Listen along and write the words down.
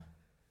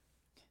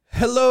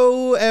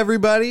Hello,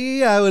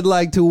 everybody. I would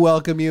like to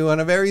welcome you on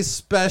a very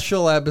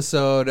special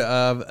episode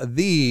of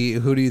the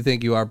Who Do You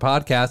Think You Are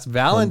podcast,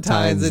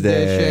 Valentine's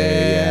Edition.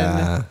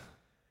 Yeah.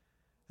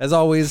 As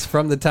always,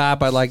 from the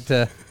top, I'd like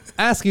to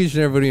ask each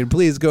and everybody to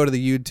please go to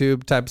the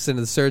YouTube, type us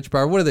into the search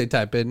bar. What do they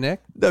type in,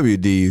 Nick?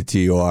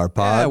 WDUTOR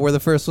pod. Yeah, we're the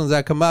first ones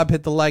that come up.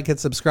 Hit the like, hit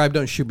subscribe.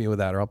 Don't shoot me with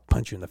that or I'll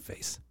punch you in the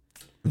face.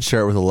 And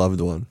share it with a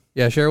loved one.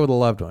 Yeah, share it with a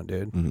loved one,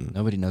 dude.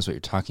 Nobody knows what you're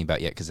talking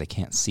about yet because they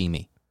can't see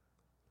me.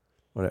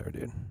 Whatever,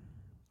 dude.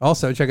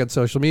 Also, check out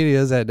social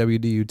medias at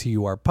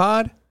WDUTUR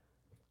pod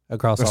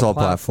across all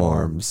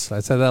platforms. I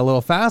said that a little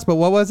fast, but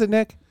what was it,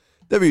 Nick?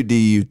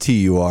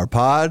 WDUTUR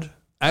pod.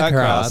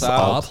 Across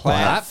all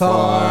platforms.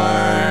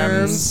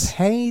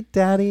 Hey,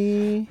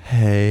 Daddy.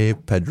 Hey,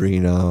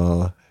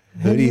 Pedrino.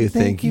 Who do you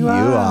think you are?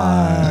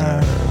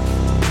 I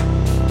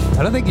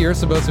don't think you're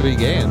supposed to be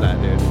gay in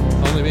that, dude.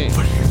 Only me.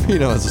 You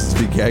know, I'm supposed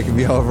to be gay. I can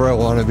be however I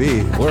want to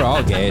be. We're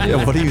all gay, dude.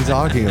 Yeah, what are you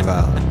talking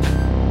about?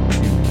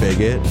 You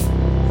bigot.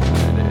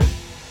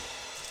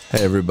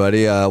 Hey,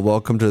 everybody.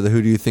 Welcome to the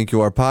Who Do You Think You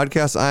Are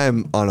podcast. I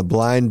am on a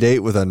blind date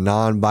with a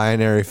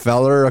non-binary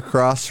feller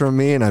across from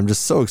me, and I'm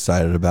just so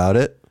excited about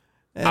it.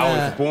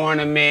 I was born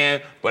a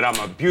man, but I'm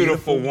a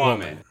beautiful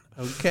woman.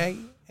 Okay.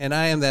 And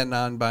I am that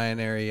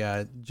non-binary,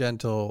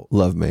 gentle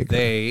Love maker.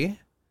 they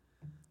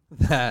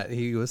that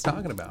he was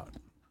talking about.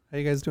 How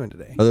you guys doing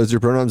today? Are those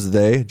your pronouns?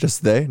 They?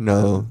 Just they?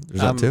 No,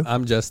 there's not two?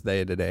 I'm just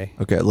they today.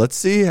 Okay, let's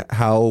see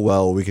how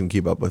well we can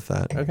keep up with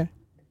that. Okay.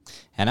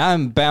 And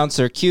I'm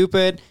Bouncer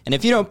Cupid, and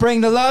if you don't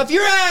bring the love,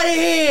 you're out of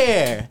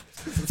here!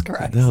 That's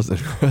correct. That was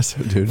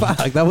aggressive, dude. Fuck,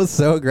 that was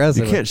so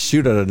aggressive. You can't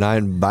shoot at a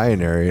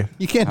non-binary.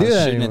 You can't I do was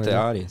that shooting anymore. at the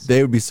audience.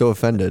 They would be so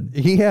offended.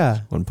 Yeah.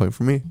 1 point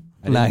for me.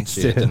 I didn't Nice,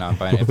 shoot at the dude.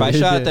 non-binary. If I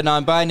shot at the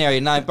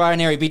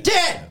non-binary be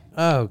dead!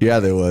 Oh, Yeah,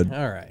 they would.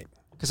 all right.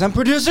 Because I'm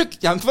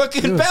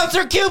fucking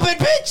Bouncer Cupid,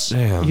 bitch!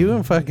 Damn. You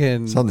and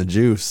fucking It's on the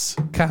juice.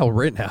 Kyle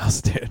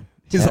Rittenhouse, dude.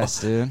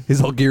 Yes, dude.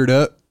 He's all geared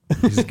up.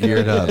 He's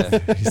geared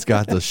up. He's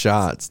got the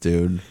shots,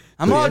 dude.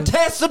 I'm on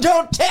test, so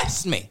don't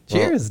test me!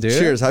 Cheers, dude.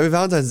 Cheers. Happy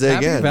Valentine's Day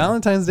Happy again.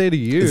 Valentine's Day to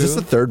you. Is this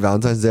the third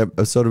Valentine's Day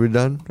episode we've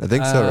done? I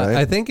think so, right?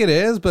 I think it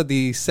is, but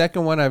the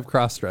second one I've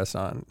cross-dressed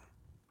on.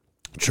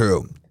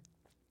 True.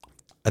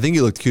 I think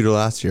you looked cuter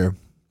last year.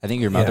 I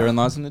think your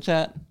mother-in-law's in the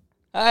chat.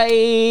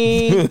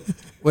 Hi!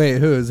 Wait,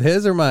 whose?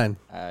 His or mine?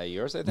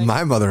 Yours, I think?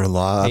 My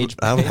mother-in-law. Paige-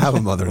 I don't have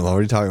a mother-in-law. What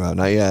are you talking about?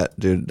 Not yet,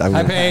 dude.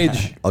 Hi,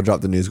 Paige. I'll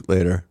drop the news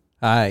later.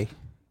 Hi.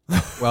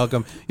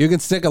 Welcome. You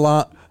can stick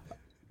along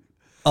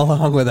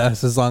with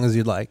us as long as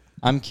you'd like.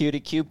 I'm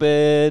Cutie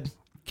Cupid.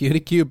 Cutie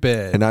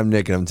Cupid. And I'm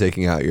Nick, and I'm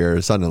taking out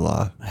your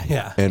son-in-law.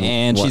 Yeah.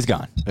 And what- she's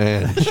gone.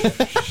 And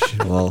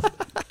well,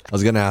 I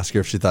was gonna ask her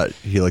if she thought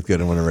he looked good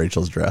in one of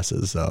Rachel's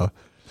dresses. So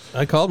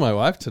I called my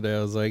wife today.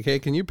 I was like, hey,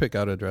 can you pick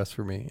out a dress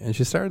for me? And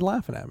she started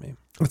laughing at me.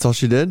 that's all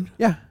she did.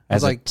 Yeah. I was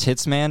As a like,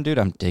 tits man, dude,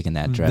 I'm digging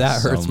that dress.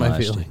 that hurts so my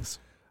much, dude. feelings.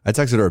 I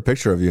texted her a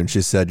picture of you, and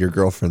she said your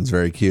girlfriend's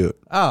very cute.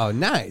 Oh,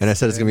 nice. And I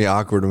said it's gonna be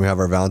awkward when we have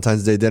our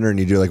Valentine's Day dinner, and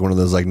you do like one of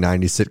those like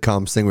 '90s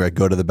sitcoms thing where I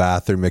go to the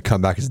bathroom, and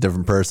come back as a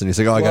different person. He's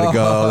like, "Oh, I gotta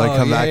go," Whoa, then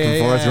come back yeah, and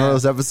forth. yeah. Remember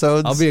those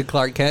episodes? I'll be a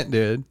Clark Kent,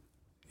 dude.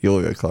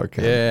 You'll be a Clark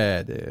Kent.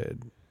 Yeah,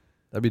 dude.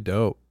 That'd be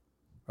dope.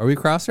 Are we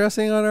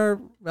cross-dressing on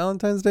our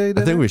Valentine's Day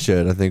dinner? I think we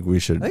should. I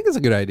think it's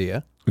a good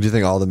idea. Do you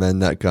think all the men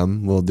that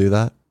come will do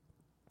that?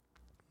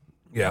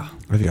 Yeah.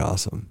 That'd be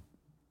awesome.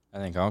 I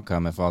think I'll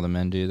come if all the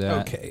men do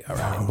that. Okay. All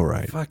right. All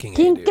right. Fucking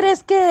 ¿Quién dude.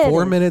 crees que eres?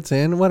 4 minutes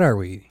in. What are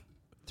we?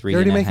 Three You're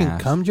already and a making half.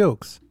 cum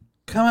jokes.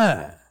 Come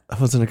on. I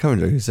wasn't a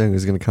coming joke. He's saying he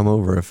was gonna come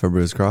over if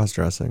everybody was cross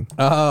dressing.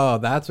 Oh,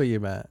 that's what you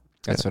meant.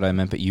 That's what I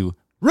meant, but you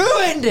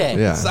ruined it.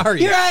 Yeah.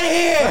 Sorry. You're out of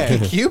here.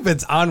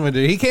 Cupid's on with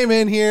it. He came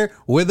in here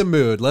with a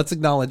mood. Let's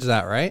acknowledge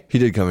that, right? He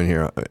did come in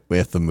here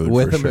with the mood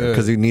With for the sure mood.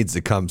 because he needs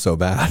to come so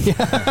bad.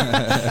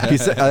 He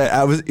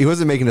said he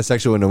wasn't making a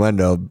sexual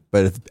innuendo,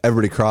 but if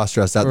everybody cross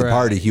dressed at the Right.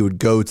 party, he would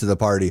go to the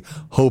party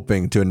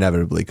hoping to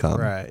inevitably come.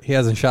 Right. He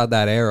hasn't shot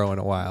that arrow in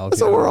a while. if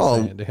So you know we're what I'm all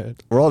saying,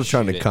 dude. we're all just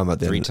trying to come at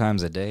the Three end.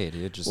 times a day,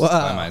 dude. Just Wow.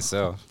 by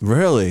myself.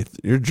 Really,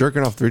 you're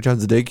jerking off 3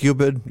 times a day,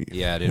 Cupid?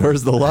 Yeah, dude.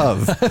 Where's the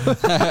love?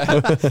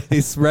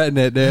 He's spreading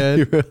it,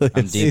 dude.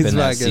 I'm deep He's in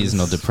that fucking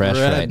seasonal depression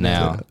spreading right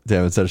now.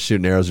 Damn! Instead of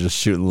shooting arrows, you're just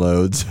shooting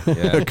loads,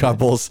 Yeah.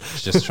 couples.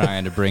 Just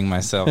trying to bring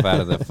myself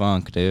out of the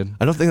funk, dude.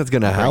 I don't think that's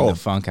gonna Bring help. the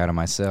funk out of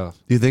myself.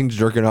 Do you think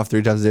jerking off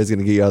 3 times a day is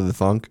gonna get you out of the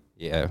funk?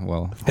 Yeah,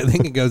 well, I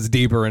think it goes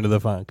deeper into the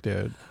funk,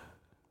 dude.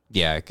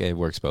 yeah, it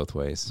works both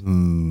ways.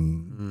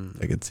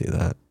 I could see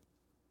that.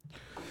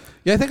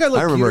 Yeah, I think I looked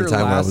I remember a cuter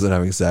time when I last- wasn't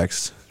having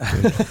sex.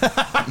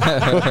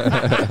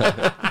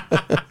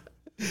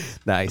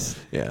 Nice.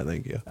 Yeah,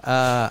 thank you.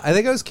 I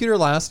think I was cuter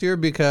last year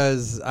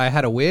because I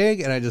had a wig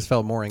and I just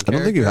felt more in I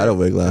don't think you had a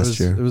wig last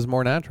year. It was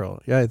more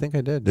natural. Yeah, I think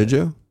I did. Did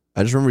you?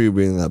 I just remember you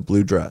being in that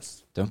blue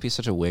dress. Don't be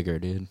such a wigger,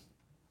 dude.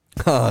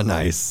 Oh,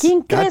 nice.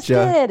 ¿Quién crees que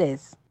Gotcha.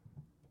 eres?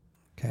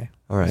 Okay.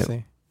 All right.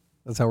 See?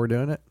 That's how we're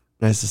doing it.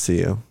 Nice to see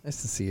you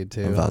Nice to see you on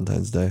too.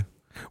 Valentine's Day.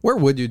 Where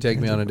would you take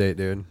me on a date,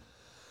 dude?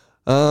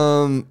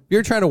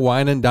 You're trying to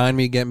wine and dine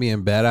me, get me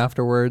in bed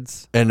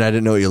afterwards. And I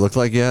didn't know what you looked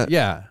like yet.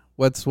 Yeah.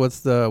 What's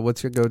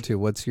your go-to?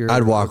 What's your?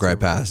 I'd walk right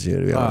past you,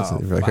 to be honest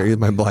with you. Like,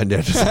 my blind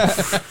dad just,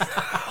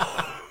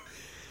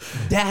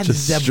 I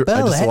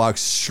just walk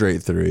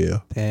straight through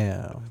you.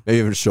 Damn. Maybe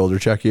even shoulder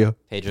check you.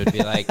 Pedro would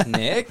be like,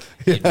 Nick?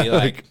 He'd be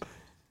like,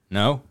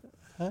 no.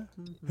 Have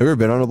you ever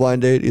been on a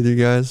blind date, either of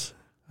you guys?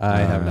 I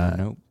have not.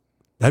 Nope.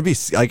 That'd be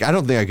like, I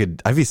don't think I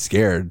could. I'd be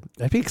scared.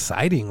 That'd be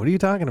exciting. What are you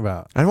talking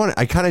about?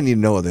 I kind of need to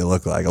know what they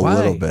look like a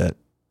little bit.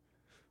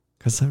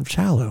 Because I'm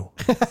shallow.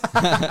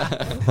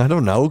 I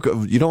don't know.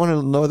 You don't want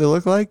to know what they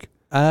look like?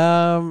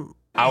 I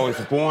was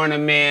born a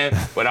man,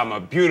 but I'm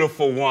a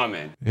beautiful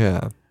woman.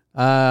 Yeah.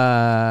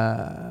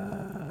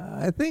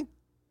 I think,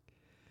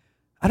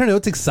 I don't know.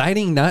 It's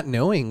exciting not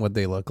knowing what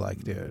they look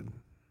like, dude.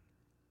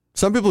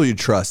 Some people you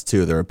trust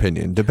too, their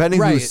opinion,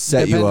 depending who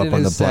set you up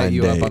on the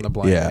blind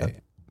date. Yeah.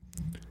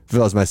 If it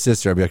was my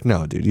sister, I'd be like,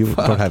 no, dude, you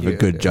don't have a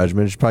good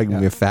judgment. She's probably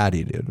gonna be a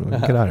fatty, dude.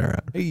 Get out of here.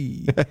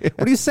 Hey,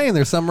 what are you saying?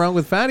 There's something wrong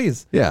with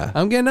fatties. Yeah.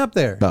 I'm getting up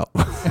there. No.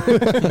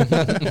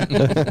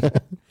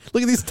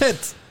 Look at these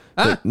tits.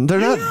 Huh? They're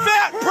not.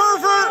 Fat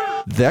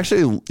pervert. They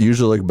actually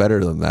usually look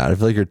better than that. I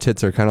feel like your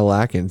tits are kind of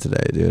lacking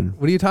today, dude.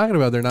 What are you talking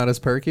about? They're not as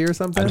perky or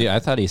something? I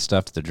thought he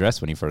stuffed the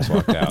dress when he first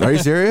walked out. Are you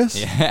serious?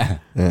 Yeah.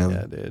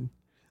 Yeah, dude.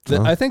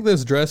 I think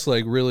this dress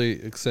like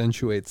really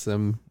accentuates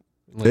them.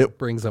 Like, it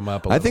brings them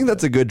up. I think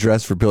that's a good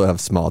dress for people that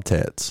have small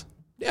tits.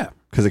 Yeah,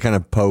 because it kind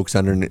of pokes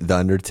under the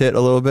under tit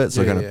a little bit,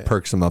 so it kind of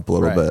perks them up a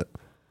little bit.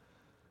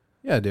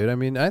 Yeah, dude. I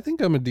mean, I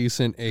think I'm a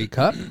decent A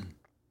cup.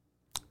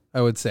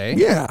 I would say.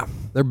 Yeah,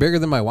 they're bigger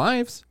than my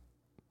wife's.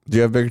 Do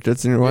you have bigger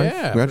tits than your wife?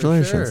 Yeah,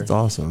 congratulations. for sure. That's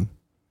awesome.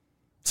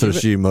 So does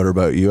she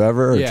motorboat you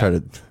ever, or try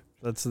to?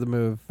 That's the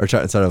move. Or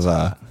try instead of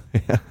yeah.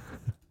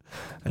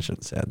 I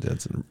shouldn't say that.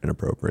 That's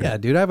inappropriate. Yeah,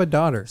 dude. I have a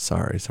daughter.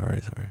 Sorry.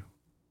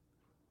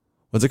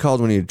 What's it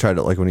called when you try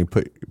to when you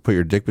put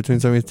your dick between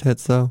somebody's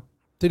tits though?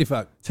 Titty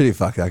fuck. Titty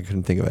fuck. I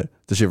couldn't think of it.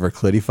 Does she ever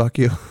clitty fuck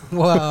you?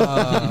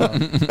 Wow.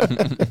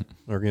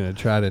 We're gonna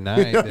try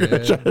tonight,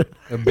 dude.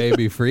 A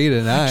baby free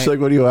tonight. She's like,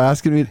 what are you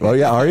asking me? Oh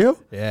yeah, are you?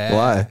 Yeah.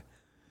 Why?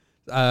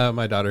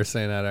 My daughter's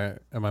staying at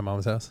my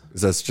mom's house.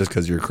 Is that just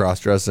because you're cross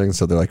dressing?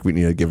 So they're like, we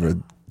need to give her a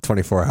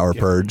 24-hour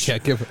purge. Yeah,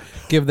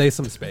 give they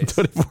some space.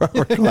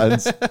 24-hour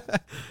cleanse.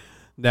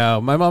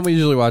 No, my mom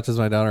usually watches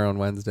my daughter on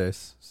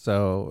Wednesdays,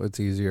 so it's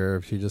easier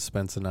if she just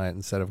spends the night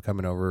instead of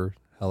coming over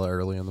hella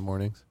early in the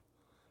mornings.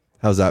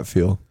 How's that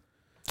feel?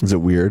 Is it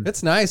weird?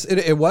 It's nice.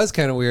 It was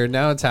kind of weird.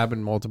 Now it's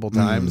happened multiple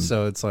times,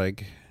 so it's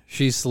like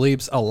she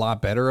sleeps a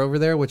lot better over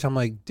there, which I'm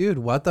like, dude,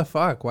 what the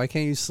fuck? Why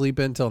can't you sleep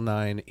until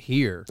 9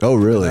 here? Oh,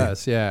 really?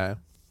 Yes, yeah.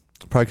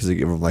 Probably because they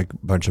give them like a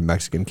bunch of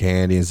Mexican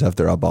candy and stuff.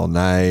 They're up all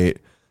night.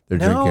 They're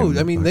drinking.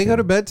 I mean, they go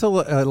to bed till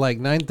like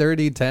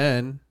 9:30,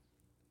 10,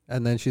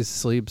 and then she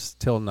sleeps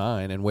till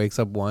 9 and wakes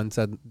up once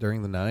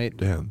during the night.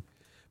 Damn.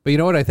 But you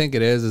know what I think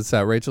it is? It's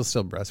that Rachel's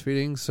still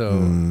breastfeeding,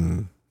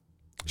 so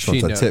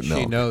she wants tip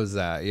milk. She knows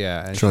that,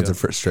 yeah. And she wants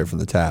it straight from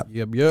the tap.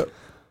 Yep.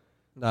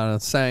 Not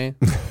insane.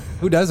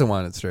 Who doesn't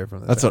want it straight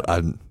from the tap? That's what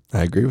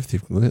I agree with you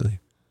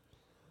completely.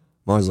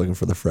 I'm always looking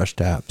for the fresh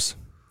taps.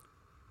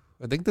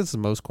 I think this is the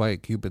most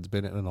quiet Cupid's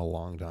been in a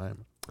long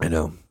time. I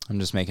know. I'm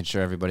just making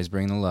sure everybody's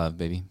bringing the love,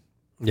 baby.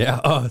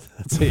 Yeah. Oh,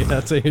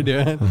 that's what you're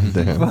doing.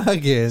 Damn.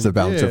 Fucking It's a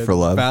bouncer for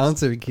love.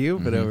 Bouncer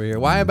Cupid over here.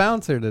 Why a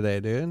bouncer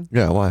today, dude?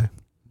 Yeah, why?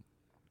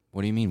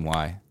 What do you mean,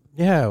 why?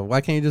 Yeah,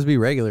 why can't you just be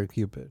regular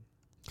Cupid?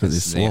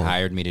 Because they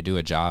hired me to do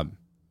a job,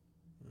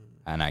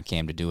 and I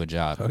came to do a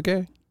job.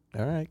 Okay.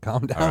 All right.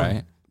 Calm down. All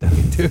right. Don't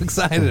get too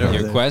excited over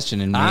You're there.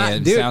 questioning me.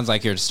 It dude, sounds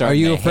like you're starting Are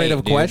you to afraid hate,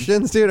 of dude.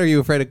 questions, dude? Are you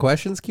afraid of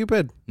questions,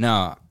 Cupid?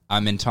 No,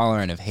 I'm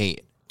intolerant of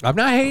hate. I'm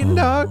not hating,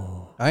 dog.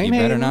 I ain't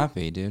You better hating. not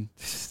be, dude.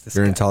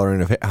 You're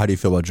intolerant of. How do you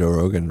feel about Joe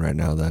Rogan right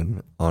now?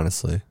 Then,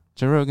 honestly,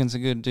 Joe Rogan's a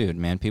good dude,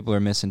 man. People are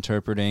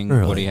misinterpreting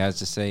what he has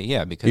to say.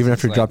 Yeah, because even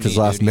after he he's dropped like his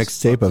me, last dude.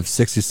 mixtape of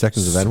 60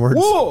 seconds of N-words.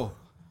 Whoa!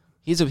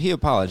 He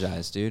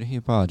apologized, dude. He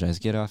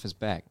apologized. Get off his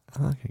back.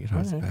 I can get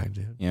off his back,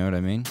 dude. You know what I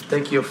mean?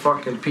 Take your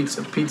fucking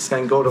pizza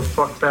and go the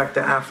fuck back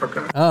to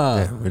Africa.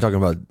 Yeah, we're talking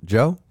about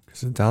Joe?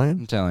 Because it's Italian?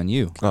 I'm telling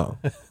you. Oh.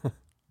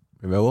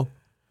 Maybe I will.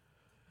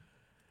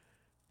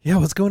 Yeah,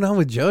 what's going on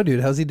with Joe,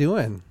 dude? How's he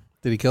doing?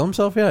 Did he kill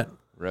himself yet?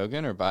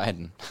 Rogan or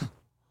Biden?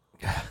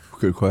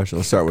 Good question.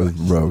 Let's start with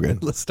Rogan.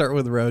 Let's start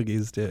with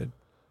Rogies, dude.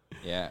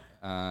 Yeah.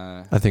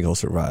 I think he'll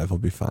survive. He'll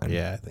be fine.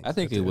 Yeah, I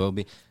think he will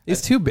be.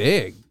 He's too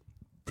big.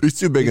 He's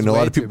too big, He's and a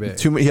lot way of too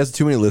people. big. He has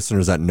too many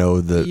listeners that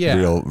know the Yeah.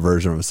 real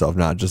version of himself,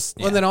 not just.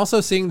 Well, and then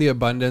also seeing the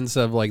abundance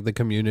of like the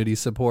community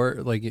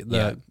support, like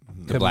The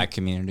black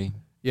community.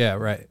 Yeah,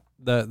 right.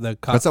 The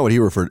That's not what he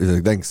referred to. He's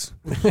like, thanks.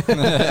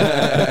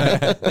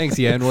 thanks,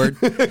 the N-word.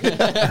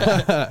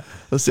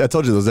 Let's see. I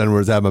told you those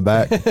N-words had my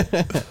back.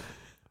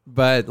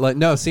 But like,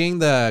 no, seeing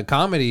the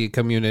comedy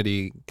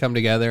community come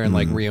together and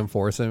like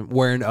reinforce him,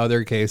 where in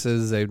other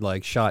cases they've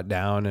like shot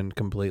down and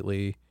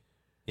completely,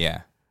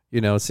 Yeah.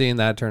 you know, seeing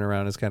that turn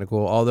around is kind of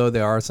cool. Although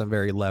there are some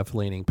very left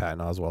leaning. Patton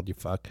Oswalt, you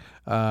fuck.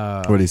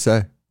 What did he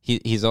say?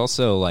 He's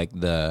also like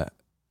the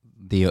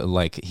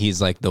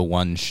he's like the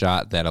one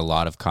shot that a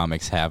lot of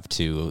comics have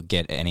to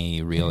get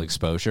any real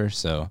exposure.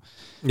 So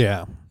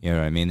yeah, you know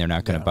what I mean? They're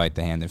not going to bite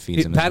the hand that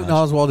feeds them. Patton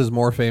Oswalt is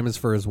more famous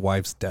for his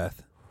wife's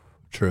death.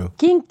 True.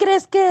 ¿Quién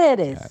crees que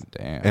eres? God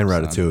damn, and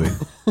Ratatouille.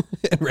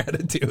 And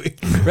Ratatouille.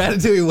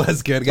 Ratatouille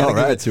was good.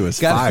 Ratatouille was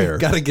fire.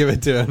 Gotta give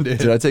it to him, dude.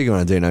 Did I take you on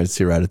a date night to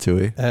see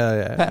Ratatouille? Hell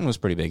yeah. Patton was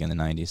pretty big in the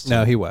 90s. Too.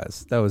 No, he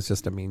was. That was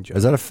just a mean joke.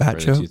 Is that a fat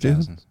joke,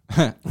 dude?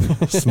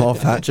 Small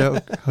fat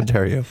joke? How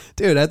dare you?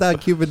 Dude, I thought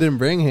Cupid didn't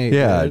bring hate.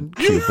 Yeah, man.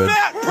 Cupid. You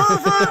fat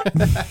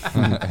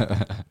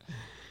pervert!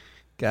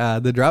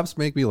 God, the drops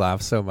make me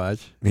laugh so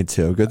much. Me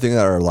too. Good thing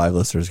that our live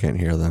listeners can't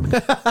hear them.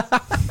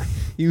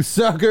 You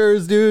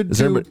suckers, dude.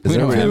 We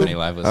don't have any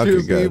live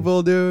listeners. Two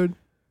people, dude.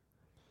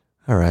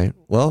 All right.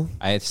 Well,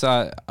 I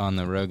saw on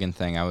the Rogan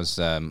thing, I was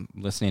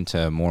listening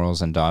to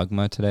Morals and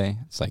Dogma today.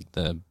 It's like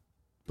the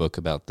book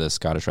about the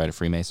Scottish Rite of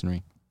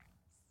Freemasonry.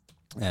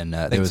 And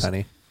there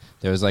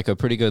was like a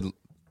pretty good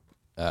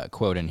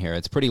quote in here.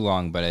 It's pretty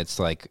long, but it's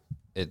like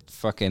it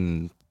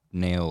fucking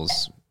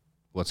nails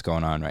what's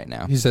going on right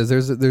now. He says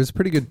there's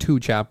pretty good 2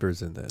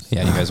 chapters in this.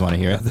 Yeah, you guys want to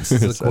hear it? This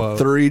is a quote.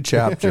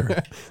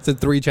 3-chapter. It's a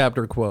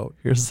 3-chapter quote.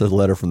 Here's the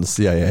letter from the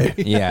CIA.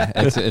 Yeah,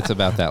 it's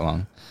about that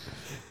long.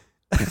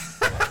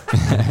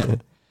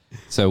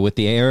 So with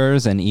the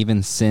errors and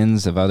even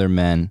sins of other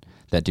men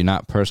that do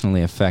not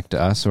personally affect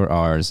us or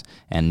ours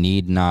and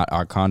need not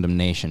our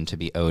condemnation to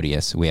be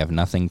odious, we have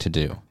nothing to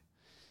do.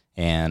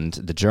 And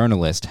the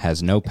journalist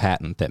has no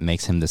patent that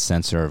makes him the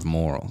censor of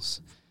morals.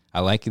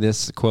 I like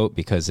this quote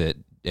because it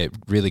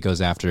really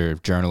goes after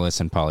journalists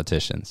and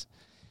politicians.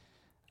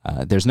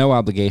 There's no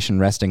obligation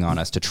resting on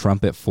us to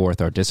trumpet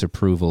forth our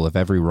disapproval of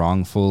every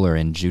wrongful or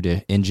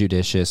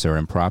injudicious or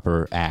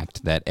improper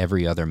act that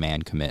every other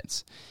man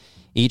commits.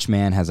 Each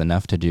man has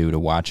enough to do to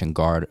watch and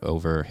guard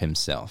over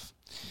himself.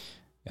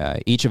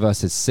 Each of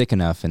us is sick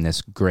enough in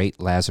this great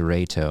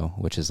lazaretto,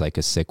 which is like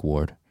a sick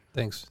ward.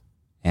 Thanks.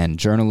 And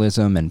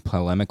journalism and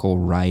polemical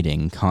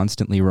writing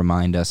constantly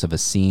remind us of a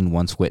scene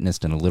once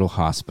witnessed in a little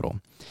hospital,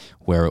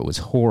 where it was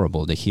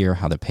horrible to hear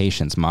how the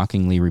patients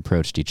mockingly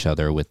reproached each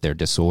other with their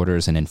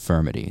disorders and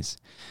infirmities,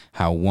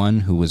 how one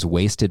who was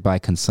wasted by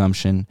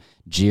consumption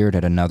jeered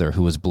at another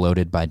who was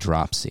bloated by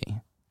dropsy.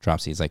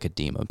 Dropsy is like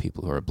edema,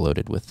 people who are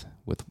bloated with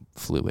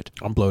fluid.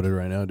 I'm bloated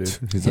right now, dude.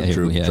 He's a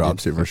true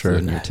dropsy for sure.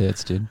 In your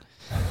tits, dude.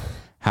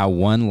 How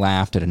one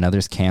laughed at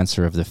another's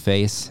cancer of the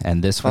face,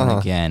 and this one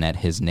again at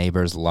his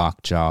neighbor's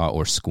lockjaw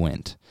or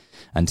squint,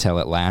 until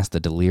at last the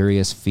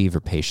delirious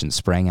fever patient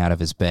sprang out of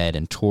his bed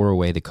and tore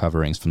away the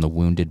coverings from the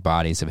wounded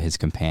bodies of his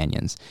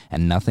companions,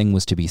 and nothing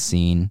was to be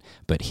seen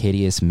but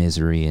hideous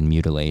misery and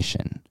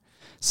mutilation.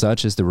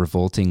 Such is the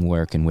revolting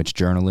work in which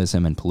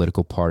journalism and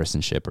political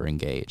partisanship are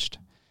engaged.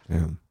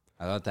 Yeah.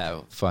 I thought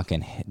that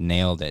fucking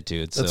nailed it,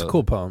 dude. That's a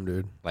cool poem,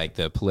 dude. Like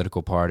the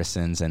political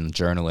partisans and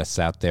journalists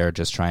out there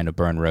just trying to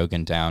burn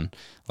Rogan down.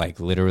 Like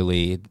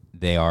literally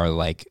they are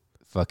like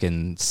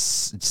fucking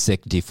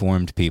sick,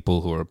 deformed people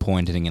who are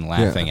pointing and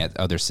laughing at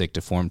other sick,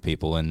 deformed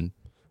people. And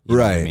you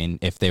know what I mean,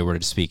 if they were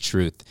to speak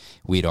truth,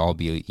 we'd all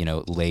be,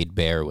 laid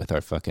bare with our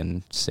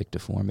fucking sick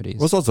deformities.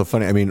 Well, it's also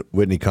funny. I mean,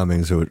 Whitney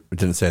Cummings, who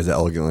didn't say as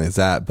elegantly as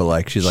that, but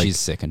like she's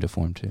sick and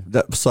deformed too.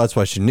 So that's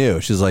why she knew.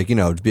 She's like,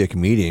 to be a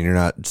comedian, you're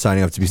not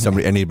signing up to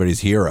be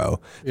anybody's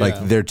hero. Yeah.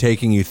 Like they're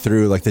taking you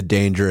through like the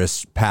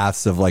dangerous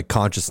paths of like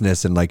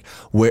consciousness and like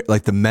where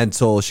like the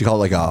mental. She called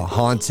it like a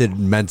haunted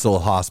mental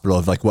hospital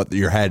of like what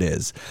your head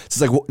is.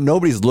 So it's like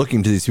nobody's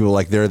looking to these people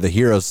like they're the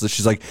heroes. So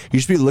she's like, you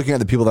should be looking at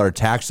the people that our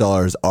tax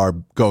dollars are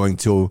going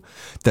to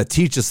that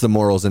teach us the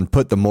morals and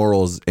put the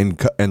morals in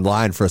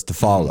line for us to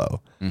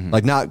follow. Mm-hmm.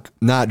 Like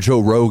not Joe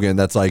Rogan.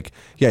 That's like,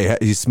 yeah,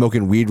 he's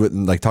smoking weed with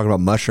and like talking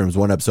about mushrooms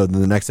one episode, and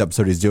then the next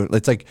episode he's doing.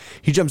 It's like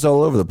he jumps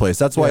all over the place.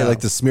 That's why like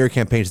the smear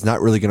campaign is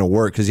not really going to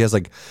work because he has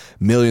like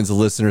millions of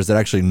listeners that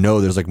actually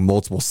know there's like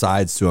multiple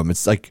sides to him.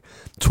 It's like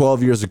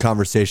 12 years of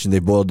conversation they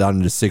boiled down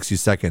into 60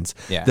 seconds.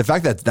 Yeah. The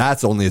fact that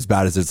that's only as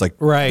bad as it's like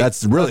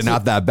that's really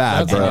not that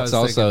bad. Bro. It's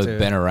also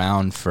been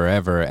around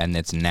forever, and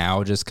it's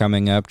now just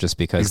coming up just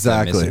because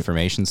the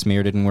misinformation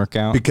smear didn't work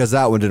out. Because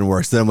that one didn't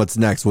work. So then what's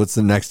next? What's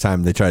the next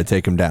time they try to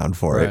take him down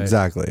for it?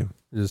 Exactly.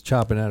 Just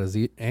chopping out his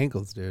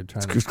ankles, dude.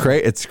 It's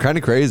kind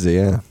of crazy,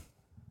 yeah.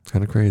 It's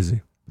kind of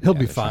crazy. He'll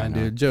be fine,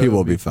 dude. Joe he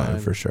will be fine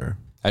for sure.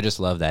 I just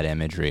love that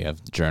imagery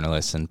of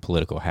journalists and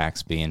political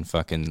hacks being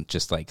fucking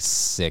just like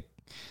sick,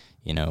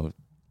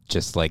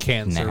 just like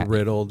cancer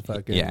riddled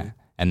fucking. Yeah.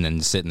 And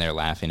then sitting there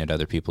laughing at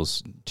other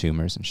people's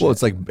tumors and shit. Well,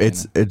 it's like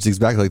it's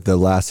exactly like the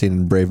last scene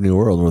in Brave New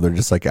World where they're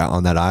just like out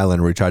on that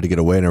island where he tried to get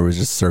away and everyone's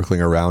just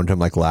circling around him,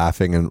 like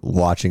laughing and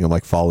watching him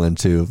like fall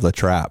into the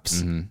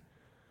traps. Mm-hmm.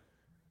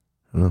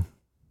 I don't know.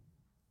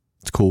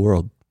 It's a cool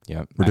world.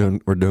 Yep.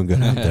 We're doing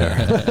good out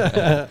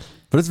there.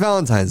 But it's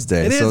Valentine's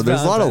Day, so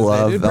there's a lot of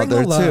love out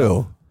there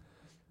too.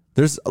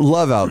 There's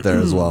love out there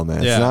as well,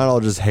 man. Yeah. It's not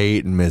all just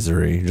hate and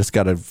misery. You just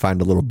got to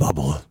find a little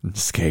bubble and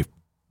escape.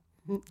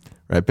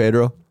 Right,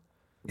 Pedro?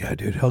 Yeah,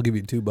 dude. I'll give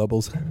you 2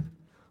 bubbles.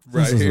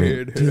 Right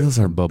here. Dude, those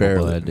are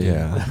bubble butt.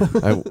 Yeah.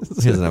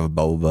 He doesn't have a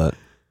bubble butt.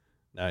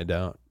 No, I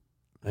don't.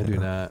 I do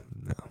not.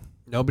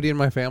 Nobody in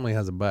my family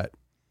has a butt.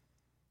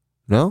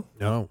 No?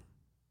 No.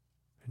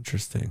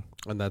 Interesting.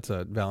 And that's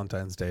a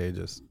Valentine's Day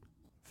just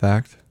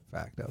fact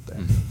out there.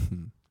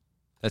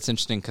 That's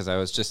interesting because I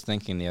was just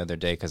thinking the other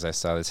day because I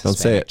saw this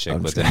Hispanic chick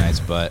with a nice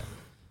butt.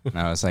 And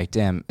I was like,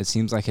 damn, it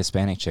seems like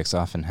Hispanic chicks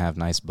often have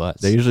nice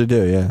butts. They usually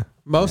do, yeah.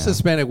 Most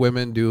Hispanic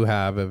women do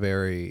have a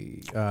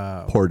very...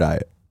 poor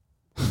diet.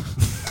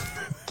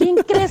 ¿Quién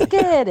crees que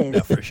eres? No,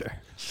 for sure.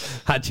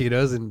 Hot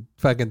Cheetos and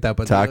fucking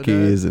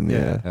Takis and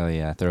Oh,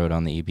 yeah. Throw it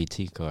on the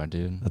EBT card,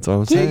 dude. That's what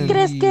I'm saying. ¿Quién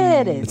crees que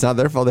eres? It's not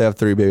their fault they have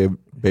 3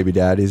 baby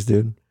daddies,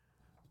 dude.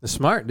 They're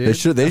smart, dude. They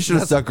should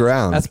have stuck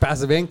around. That's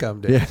passive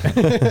income, dude. Yeah.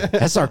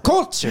 That's our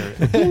culture.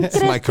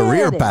 It's my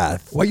career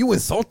path. Why you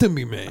insulting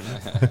me, man?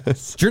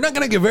 You're not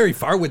going to get very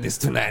far with this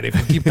tonight if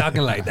you keep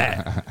talking like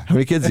that. How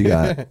many kids you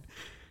got?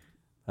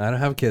 I don't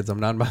have kids. I'm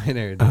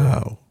non-binary, dude.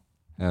 Oh.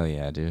 Hell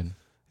yeah, dude.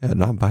 Yeah,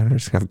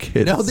 non-binaries have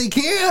kids. No, they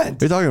can't.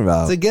 What are you talking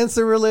about? It's against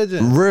their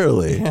religion.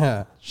 Really?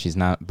 Yeah. She's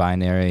not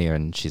binary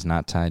and she's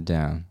not tied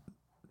down.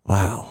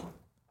 Wow.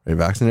 Are you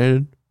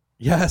vaccinated?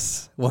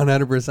 Yes,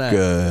 100%.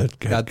 Good.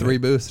 Got 3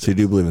 boosters. So you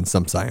do believe in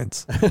some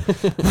science.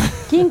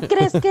 ¿Quién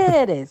crees que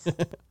eres?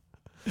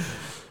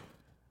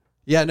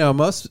 Yeah, no,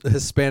 most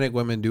Hispanic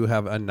women do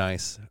have a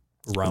nice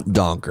rump.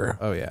 Donker.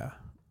 Oh, yeah.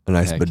 A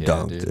nice Heck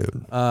badunk, yeah,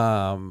 dude.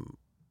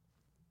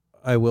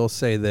 I will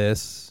say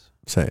this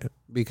Say it.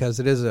 because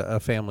it is a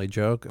family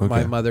joke. Okay.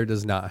 My mother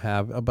does not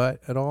have a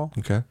butt at all,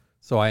 Okay.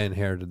 so I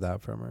inherited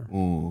that from her.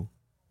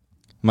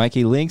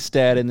 Mikey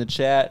Linkstad in the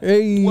chat.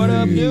 Hey. What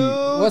up,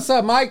 dude? What's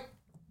up, Mike?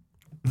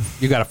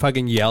 You got to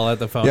fucking yell at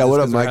the phone. Yeah, just what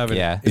up, 'cause we're Mike? having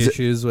Yeah.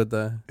 issues with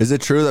the... Is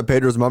it true that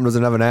Pedro's mom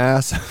doesn't have an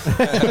ass?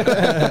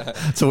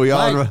 So we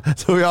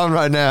on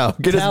right now.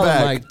 Get Tell us him,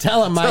 back. Mike.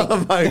 Tell him, Mike. Tell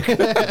him, Mike.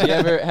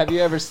 Have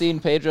you ever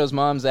seen Pedro's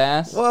mom's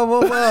ass?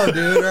 Whoa,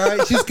 dude. All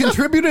right. She's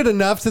contributed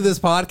enough to this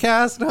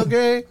podcast,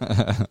 okay?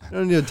 I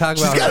don't need to talk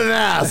about She's got her. an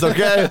ass,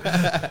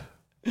 okay?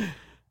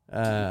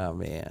 Oh,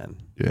 man.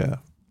 Yeah.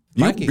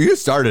 Mikey. You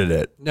started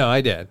it. No,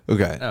 I did.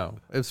 Okay. No,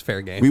 it was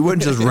fair game. We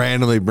wouldn't just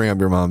randomly bring up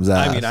your mom's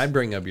ass. I mean, I'd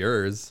bring up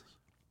yours.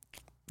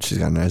 She's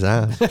got a nice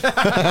ass.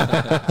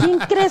 ¿Quién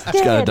crees que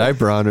She's got a eres?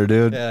 diaper on her,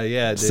 dude.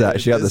 Yeah, dude.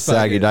 She got the It's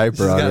saggy fucking-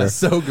 diaper on She's got her. a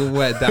soaking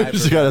wet diaper.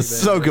 She's got a baby.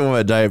 soaking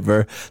wet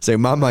diaper. Say,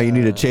 Mama, you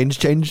need a change?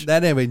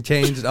 That ain't been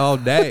changed all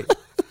day.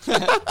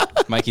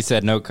 Mikey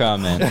said no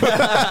comment. Good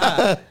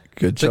That's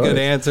a choice. good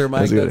answer,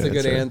 Mike. That's That's a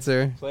good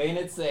answer. Playing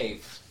it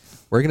safe.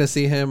 We're going to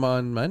see him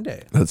on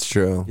Monday. That's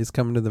true. He's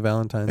coming to the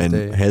Valentine's And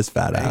Day. his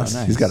fat ass.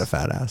 nice. He's got a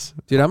fat ass.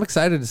 Dude, I'm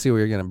excited to see what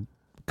you're going to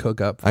cook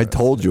up. for I us.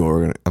 told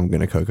you I'm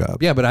gonna cook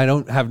up. Yeah, but I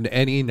don't have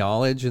any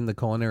knowledge in the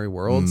culinary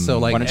world. So,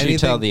 like, Why don't you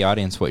tell the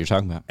audience what you're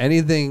talking about?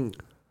 anything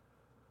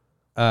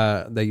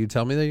that you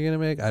tell me that you're going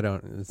to make, I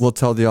don't. it's- We'll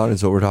tell the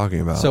audience what we're talking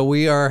about. So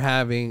we are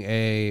having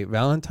a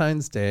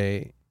Valentine's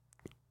Day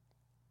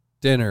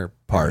dinner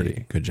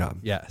party. Good job.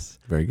 Yes.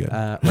 Very good.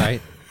 Right.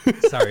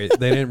 Sorry,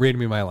 they didn't read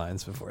me my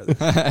lines before this.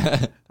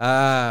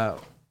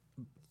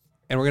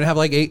 And we're gonna have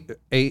like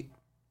eight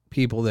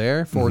people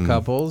there, 4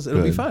 couples.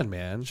 It'll be Good. fun,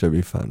 man. Should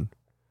be fun.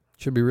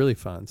 Should be really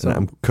fun. So And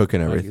I'm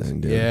cooking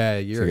everything, dude. Yeah, So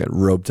you're I get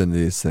roped into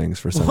these things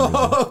for some reason.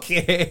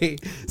 okay.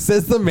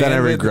 Says the man. Then I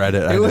that regret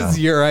it. I It was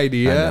know. your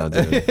idea. I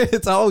know, dude.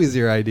 It's always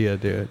your idea,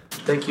 dude.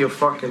 Take your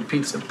fucking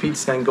pizza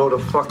and go the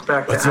fuck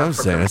back to That's what I'm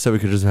Africa. saying. I said we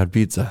could just have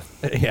pizza.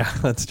 Yeah,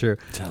 that's true.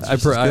 Sounds I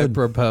just as good.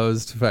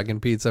 proposed fucking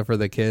pizza for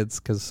the kids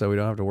so we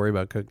don't have to worry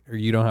about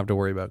you don't have to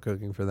worry about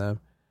cooking for them.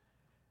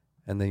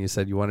 And then you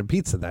said you wanted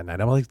pizza that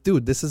night. I'm like,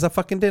 dude, this is a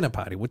fucking dinner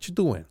party. What you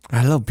doing?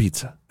 I love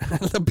pizza.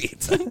 The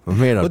pizza. I'm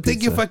made Well, of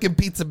take your pizza. fucking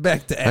pizza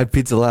back to I had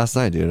pizza last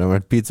night, dude. I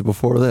had pizza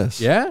before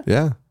this. Yeah?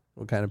 Yeah.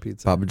 What kind of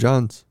pizza? Papa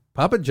John's.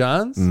 Papa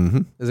John's?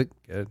 Mm-hmm. Is it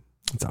good?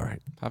 It's all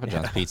right. Papa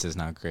John's pizza is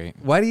not great.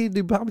 Why do you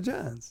do Papa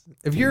John's?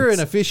 If you're an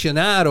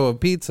aficionado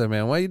of pizza,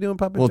 man, why are you doing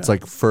Papa Well, John's? it's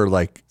like for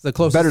like the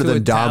closest better to than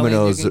Italian you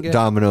Domino's. can get.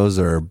 Domino's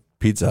or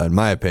pizza, in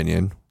my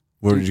opinion.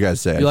 What did you guys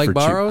say? You like For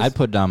cheap- Barrows? I'd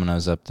put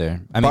Domino's up there.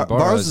 I mean,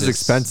 Barrows is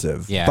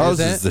expensive. Yeah, Barrows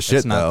Is is it? the shit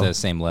it's not though. the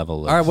same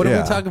level. Of, All right, what are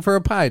Yeah. we talking for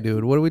a pie,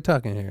 dude? What are we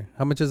talking here?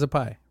 How much is a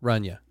pie?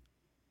 Run ya.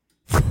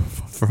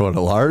 For what,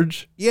 a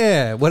large?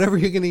 Yeah, whatever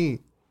you can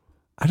eat.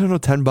 I don't know,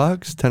 $10,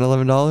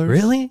 $11.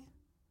 Really?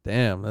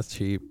 Damn, that's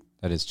cheap.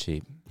 that is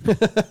cheap.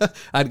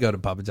 I'd go to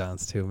Papa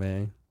John's too,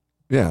 man.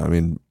 Yeah, I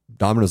mean,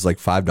 Domino's is like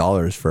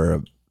 $5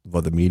 for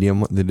the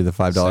medium. They do the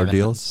 $5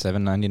 deals.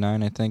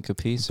 $7.99, I think, a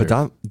piece.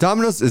 But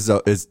Domino's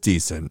is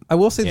decent. I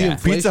will say the Yeah.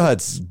 inflation. Pizza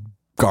Hut's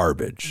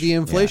garbage. The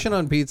inflation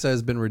on pizza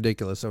has been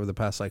ridiculous over the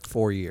past like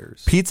 4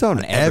 years. Pizza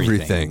on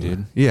everything, everything,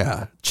 dude.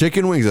 Yeah,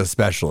 chicken wings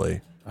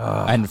especially.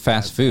 and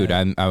fast food.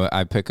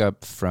 I pick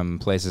up from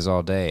places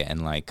all day,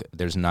 and like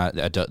there's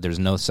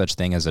no such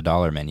thing as a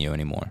dollar menu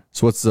anymore.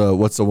 So what's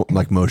the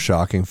like most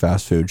shocking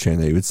fast food chain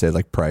that you would say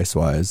like price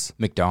wise?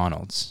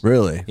 McDonald's.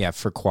 Really? Yeah,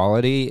 for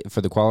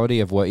the quality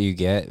of what you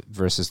get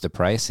versus the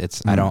price,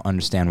 I don't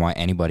understand why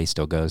anybody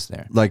still goes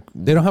there. Like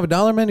They don't have a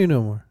dollar menu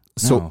no more.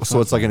 so No,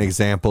 so it's like an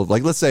example.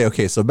 Like let's say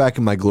okay, so back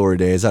in my glory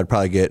days, I'd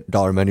probably get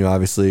dollar menu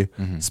obviously,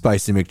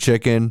 spicy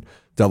McChicken,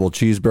 double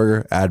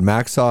cheeseburger, add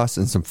mac sauce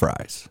and some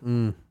fries.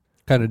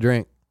 Kind of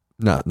drink.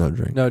 No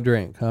drink. No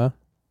drink, huh?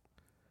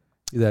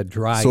 You're that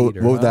dry So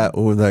eater. what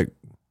would that?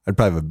 I'd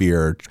probably have a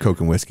beer or Coke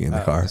and whiskey in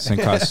the car. It's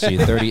gonna cost you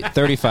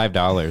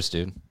 $35,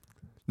 dude.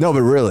 No,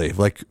 but really,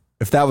 like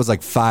if that was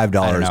like $5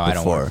 I don't know. before. I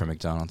don't work for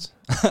McDonald's.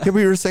 Yeah, but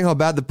you were saying how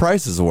bad the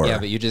prices were. Yeah,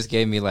 but you just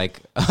gave me like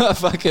a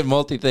fucking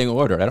multi-thing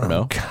order. I don't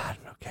know. God,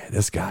 okay,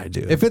 this guy,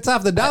 dude. If it's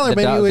off the dollar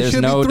menu, it there's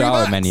should no be $3.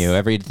 dollar menu.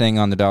 Everything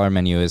on the dollar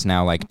menu is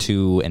now like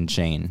 2 and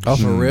change. Oh,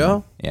 for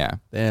real? Yeah,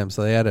 Damn.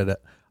 So they added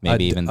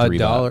maybe even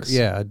 $3.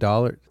 Yeah,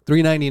 $1.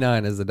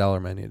 $3.99 is the dollar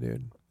menu,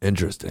 dude.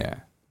 Interesting. Yeah,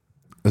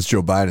 That's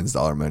Joe Biden's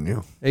dollar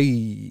menu.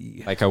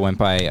 Hey. like I went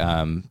by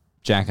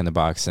Jack in the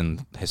Box,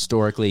 and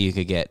historically you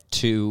could get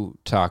 2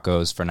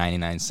 tacos for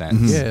 99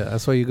 cents. Yeah,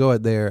 that's why you go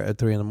out there at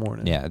 3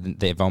 a.m. Yeah,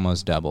 they've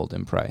almost doubled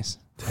in price.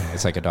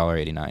 It's like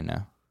 $1.89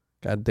 now.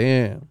 God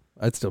damn.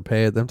 I'd still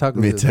pay it. Them tacos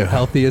Me are too. the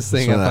healthiest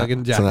thing Some at of that-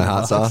 fucking Jack some in of the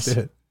that hot Box, sauce.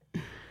 dude.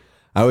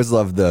 I always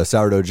loved the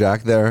sourdough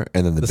jack there,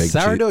 and then the big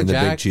sourdough and the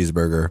big jack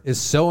cheeseburger.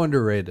 Is so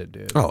underrated,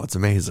 dude. Oh, it's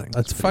amazing.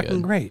 That's fucking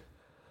good. great.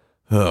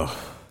 Ugh.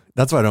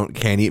 That's why I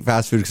can't eat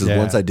fast food because Yeah.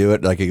 once I do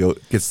it, like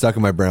it gets stuck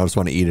in my brain. I just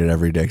want to eat it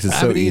every day because it's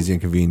so haven't easy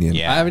and convenient.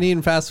 Yeah. I haven't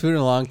eaten fast food in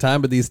a long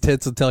time, but these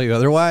tits will tell you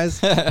otherwise.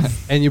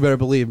 And you better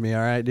believe me, all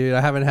right, dude.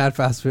 I haven't had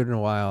fast food in a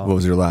while. What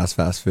was your last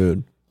fast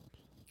food?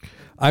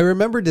 I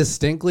remember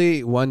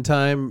distinctly one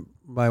time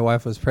my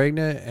wife was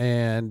pregnant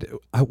and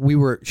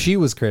she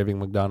was craving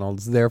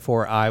McDonald's.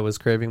 Therefore, I was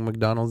craving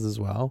McDonald's as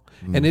well.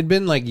 And it'd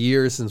been like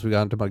years since we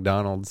got into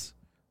McDonald's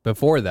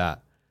before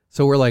that.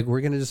 So we're like,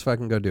 we're going to just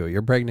fucking go do it.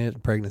 You're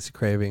pregnant, pregnancy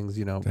cravings,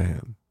 you know.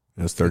 Damn,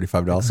 it was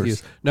 $35.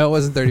 Excuse. No, it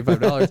wasn't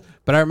 $35.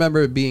 But I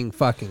remember it being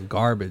fucking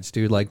garbage,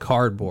 dude, like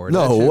cardboard. That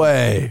No shit-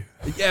 way.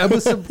 Yeah, it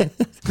was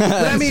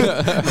I mean,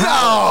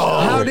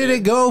 how did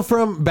it go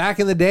from back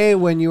in the day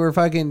when you were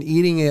fucking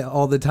eating it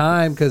all the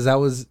time because that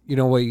was, you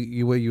know, what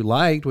you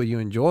liked, what you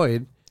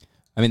enjoyed.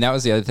 I mean, that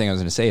was the other thing I was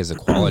going to say is the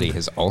quality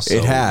has also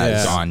It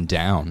has. gone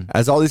down.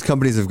 As all these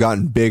companies have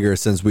gotten bigger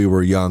since we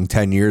were young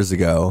 10 years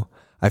ago,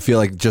 I feel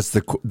like just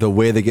the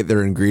way they get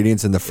their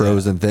ingredients and the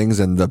frozen things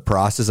and the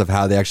process of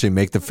how they actually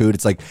make the food,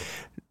 it's like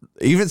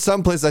even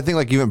some places, I think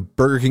like even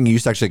Burger King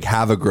used to actually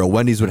have a grill.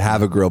 Wendy's would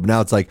have a grill, but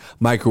now it's like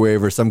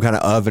microwave or some kind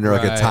of oven or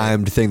like a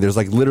timed thing. There's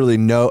like literally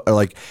no, or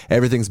like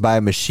everything's by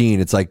a machine.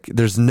 It's like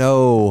there's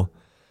no,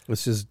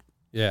 It's just,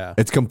 yeah.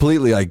 it's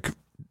completely like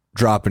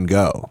drop and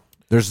go.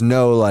 There's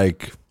no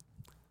like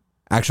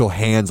actual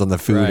hands on the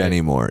food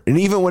anymore. And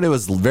even when it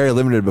was very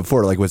limited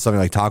before, like with something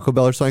like Taco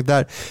Bell or something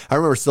like that, I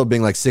remember still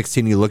being like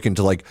 16, you look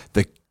into like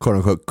the quote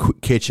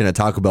unquote kitchen at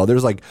Taco Bell.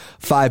 There's like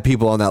 5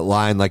 people on that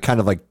line, like kind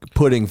of like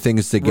putting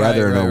things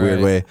together in a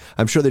weird way.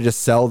 I'm sure they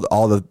just sell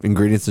all the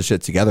ingredients and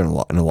shit together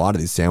in a lot of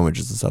these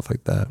sandwiches and stuff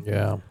like that.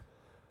 Yeah.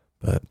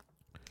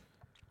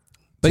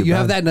 But you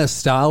have that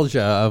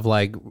nostalgia of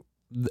like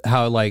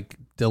how like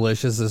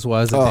delicious this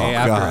was the day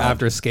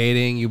after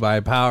skating. You buy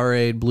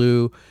Powerade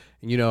Blue,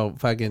 you know,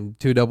 fucking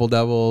 2 double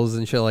doubles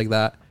and shit like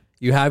that.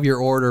 You have your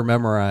order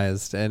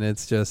memorized, and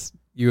it's just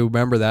you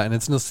remember that, and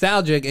it's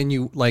nostalgic. And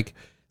you like,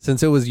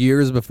 since it was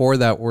years before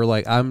that, we're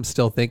like, I'm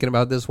still thinking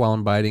about this while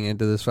I'm biting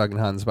into this fucking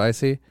hot and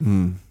spicy.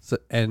 So,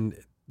 and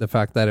the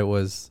fact that it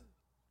was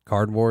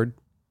cardboard,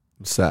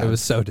 sad. it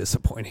was so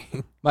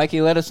disappointing. Mikey,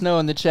 let us know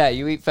in the chat.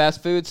 You eat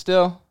fast food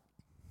still?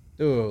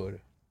 Dude,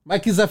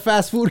 Mikey's a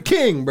fast food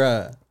king,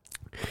 bruh.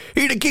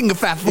 He's the king of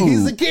fat food.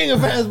 He's the king of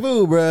fast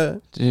food,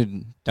 bruh.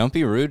 Dude, don't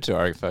be rude to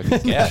our fucking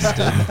guest,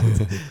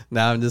 dude.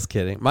 Nah, I'm just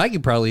kidding. Mikey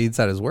probably eats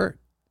at his work.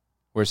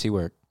 Where's he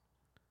work?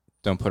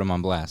 Don't put him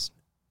on blast.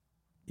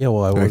 Yeah,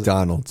 well, I was.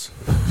 McDonald's.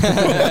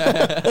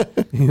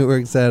 He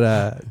works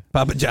at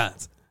Papa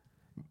John's.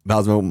 That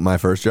was my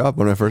first job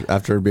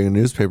after being a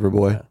newspaper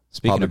boy.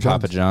 Speaking of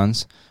Papa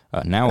John's,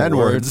 now a word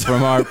N-words.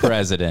 from our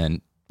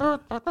president.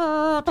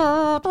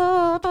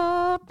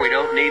 We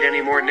don't need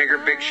any more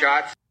nigger big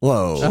shots.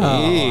 Whoa.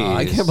 Oh,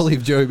 I Jeez. can't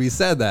believe Joey B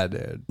said that,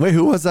 dude. Wait,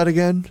 who was that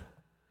again?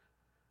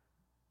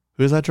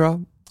 Who does that drop?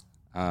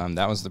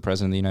 That was the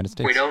president of the United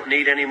States. We don't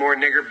need any more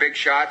nigger big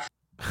shots.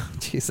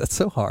 Jeez, that's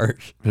so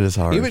harsh. It is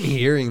hard. Even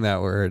hearing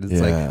that word, it's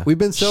Yeah. like we've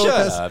been so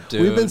Shut up,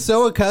 dude. we've been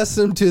so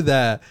accustomed to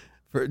that.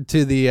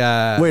 To the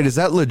Wait, is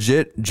that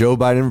legit Joe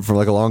Biden for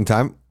like a long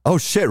time? Oh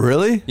shit,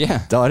 really?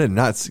 Yeah. No, I did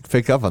not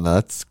pick up on that.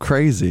 That's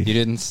crazy. You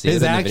didn't see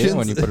His it in the video actions-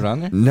 when you put it on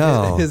there?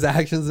 No. his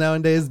actions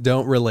nowadays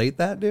don't relate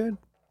that, dude.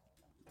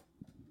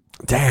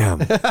 Damn.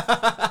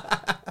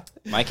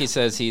 Mikey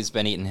says he's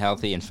been eating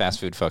healthy and fast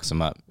food fucks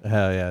him up.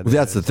 Hell yeah, dude.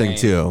 That's the thing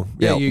too.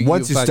 Yeah, Yeah, you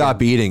once you stop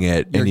fucking- eating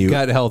it your and you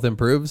gut health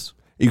improves.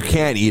 you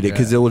can't eat it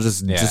because it will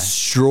just Yeah.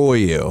 destroy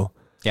you.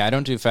 Yeah, I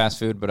don't do fast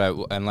food, but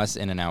unless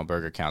In-N-Out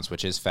Burger counts,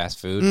 which is fast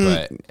food,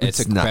 but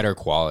it's a not. better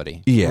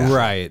quality. Yeah,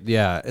 Right.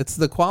 Yeah. It's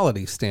the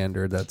quality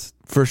standard that's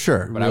for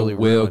sure. But really I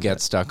will ruined get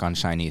it. stuck on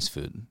Chinese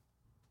food.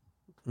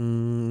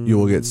 You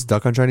will get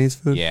stuck on Chinese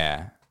food,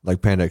 Yeah.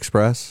 like Panda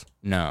Express.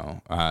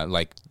 No,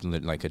 like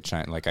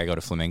I go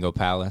to Flamingo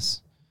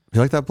Palace.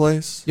 You like that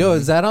place? Yo,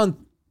 is that on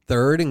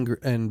 3rd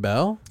and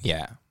Bell?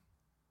 Yeah.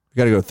 You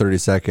got to go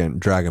 32nd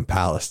Dragon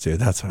Palace, dude.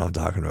 That's what I'm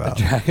talking about.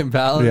 Dragon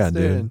Palace, Yeah, dude.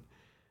 dude.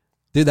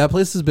 Dude, that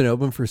place has been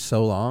open for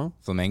so long.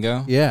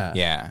 Flamingo? Yeah.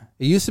 Yeah.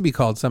 It used to be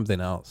called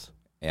something else.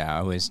 Yeah, I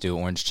always do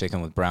orange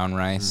chicken with brown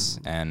rice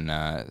and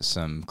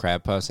some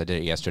crab puffs. I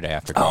did it yesterday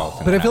after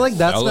golf. But I feel like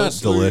that's not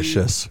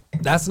delicious.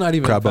 That's not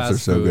even crab fast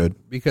puffs are so food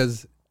good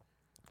because,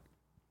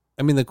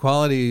 I mean, the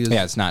quality is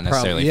it's not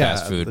necessarily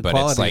fast food, but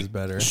it's like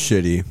better.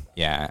 Shitty.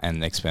 Yeah,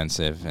 and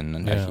expensive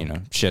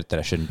and shit that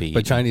I shouldn't be eating.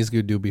 But Chinese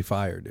food do be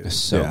fire, dude. It's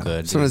so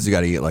good. Sometimes you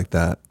got to eat like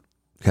that.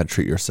 You got to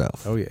treat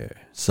yourself. Oh yeah,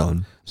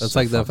 son. That's so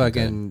like the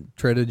fucking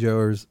Trader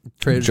Joe's.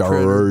 Sorry,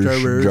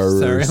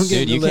 I'm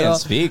dude, you can't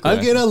speak. I'm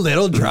getting a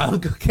little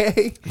drunk.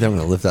 Okay, I'm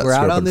gonna lift that We're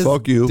script out on and this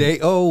fuck you. day.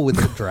 Oh, with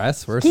the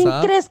dress. First ¿Quién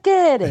off, crees que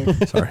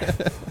eres? Sorry.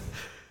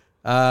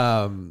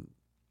 I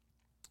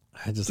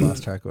just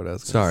lost track of what I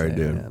was. Sorry, say,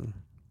 dude. Man.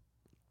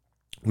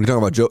 We're talking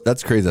about Joe.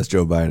 That's crazy. That's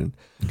Joe Biden.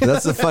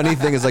 That's the funny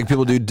thing is like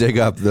people do dig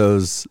up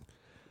those.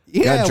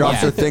 Yeah,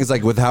 drops are things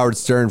like with Howard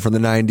Stern from the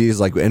 90s,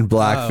 like in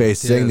blackface,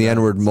 saying the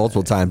N-word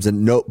multiple times,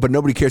 and but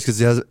nobody cares because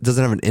he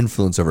doesn't have an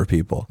influence over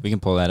people. We can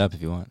pull that up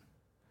if you want.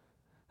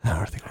 I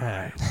don't think we're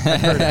right.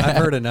 I've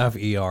heard enough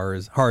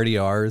ERs, hard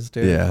ERs,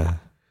 dude. Yeah.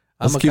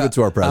 Let's keep it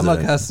to our president.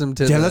 I'm accustomed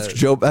to Damn, that's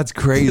Joe. That's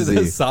crazy.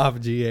 To the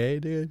soft GA,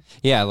 dude.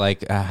 Yeah,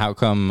 like how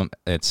come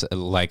it's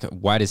like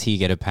why does he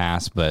get a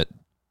pass but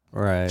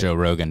Joe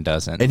Rogan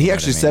doesn't? And he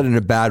actually said it in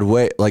a bad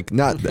way, like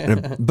not,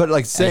 but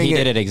like saying he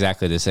did it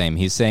exactly the same.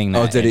 He's saying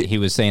that. Oh, did he? He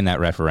was saying that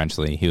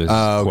referentially. He was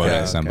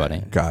quoting somebody.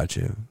 Got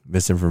you.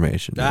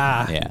 Misinformation. Dude.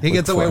 Yeah. He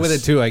gets away with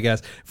it too, I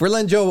guess. If we're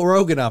letting Joe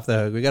Rogan off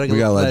the hook, we gotta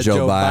let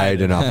Joe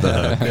Biden off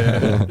the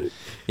hook.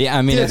 Yeah,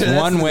 I mean it's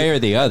one way or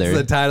the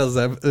other. That's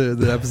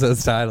the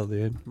episode's title,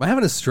 dude. Am I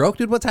having a stroke,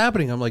 dude? What's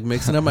happening? I'm like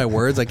mixing up my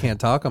words. I can't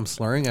talk. I'm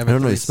slurring. I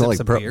don't know. You smell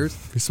like beers.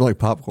 You smell like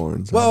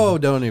popcorn. So. Whoa!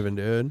 Don't even,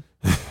 dude.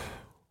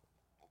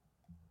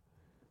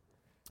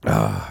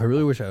 I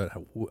really wish I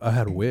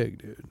had a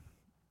wig, dude.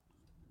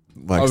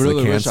 Like I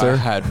really wish I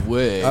had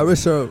wig. I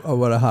wish I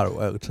would have had a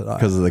wig tonight.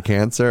 Because of the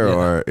cancer,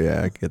 or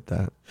I get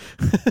that.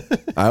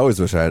 I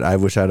always wish I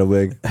had a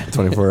wig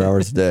 24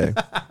 hours a day.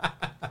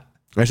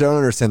 Actually, I don't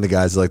understand the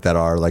guys like that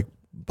are like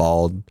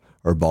bald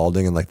or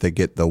balding and like they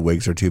get the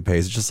wigs or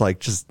toupees. It's just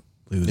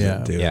lose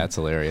it, dude. Yeah, it's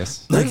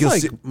hilarious. There's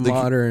like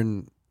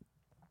modern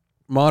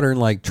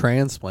like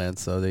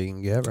transplants though that you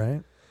can get,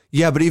 right?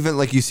 Yeah, but even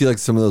like you see like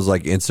some of those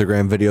like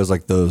Instagram videos,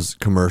 like those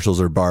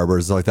commercials or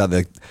barbers like that.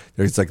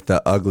 There's like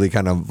the ugly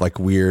kind of like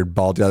weird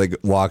bald guy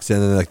that walks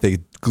in and like they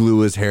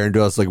glue his hair and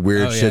do us like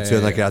weird shit to it.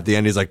 And like at the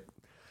end, it's like,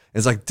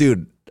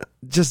 dude,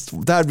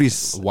 just that'd be.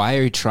 Why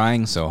are you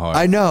trying so hard?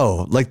 I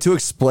know, like to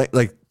explain,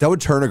 like that would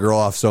turn a girl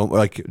off. So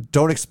like,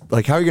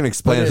 like how are you gonna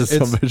explain it to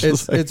somebody?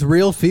 It's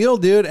real feel,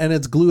 dude, and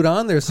it's glued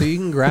on there so you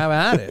can grab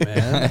at it,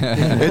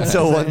 man. And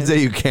so one day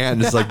you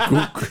can just like,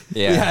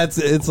 yeah,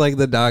 it's like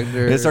the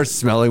doctor. It starts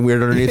smelling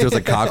weird underneath. There's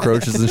like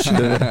cockroaches and shit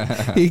in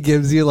it. He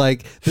gives you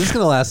like this is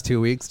gonna last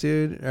 2 weeks,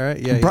 dude. All right,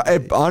 yeah.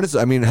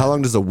 Honestly, I mean, how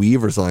long does a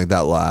weave or something like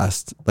that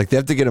last? Like they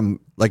have to get them.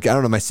 Like I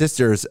don't know. My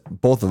sisters,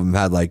 both of them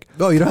had like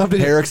you don't have to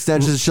hair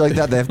extensions and shit like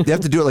that. They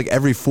have to do it like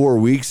every 4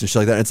 weeks and shit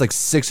like that. And it's like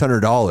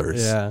 $600.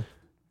 Yeah.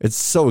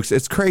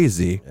 It's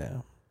crazy.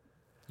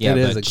 Yeah,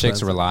 it but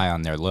chicks rely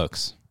on their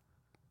looks.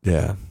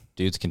 Yeah.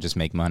 Dudes can just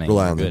make money.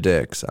 Rely on the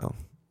dick, so.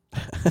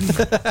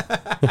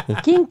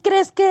 ¿Quién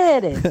crees que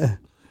eres?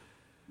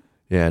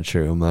 Yeah,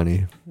 true.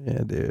 Money.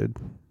 Yeah, dude.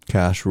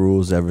 Cash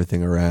rules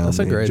everything around. That's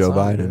a great Joe song,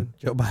 Biden. Dude.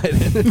 Joe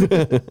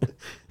Biden.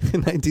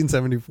 In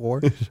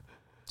 1974. Do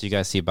you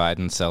guys see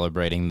Biden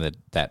celebrating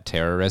that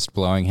terrorist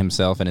blowing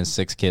himself and his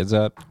 6 kids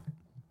up?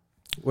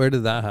 Where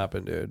did that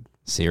happen, dude?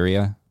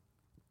 Syria.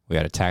 We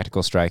had a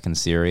tactical strike in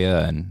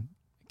Syria and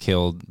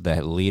killed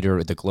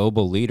the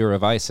global leader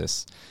of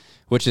ISIS,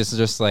 which is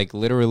just like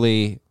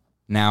literally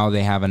now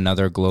they have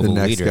another global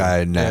leader. The next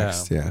guy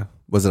next, yeah.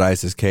 Was it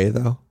ISIS-K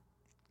though?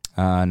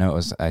 No, it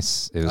was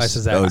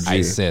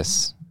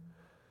ISIS.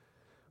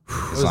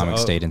 Islamic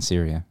State in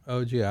Syria.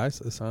 OG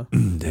ISIS, huh?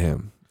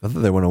 Damn. I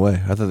thought they went away.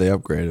 I thought they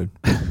upgraded.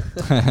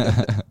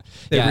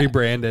 They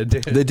rebranded.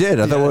 Dude. They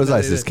did. I thought it was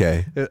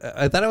ISIS-K.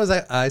 I thought it was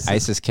ISIS.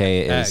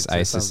 ISIS-K is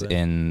ISIS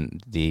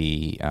in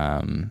the...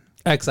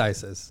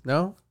 ex-ISIS.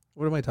 No?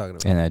 What am I talking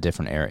about? In a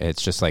different area.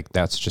 It's just like,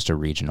 that's just a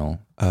regional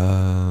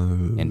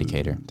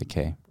indicator, the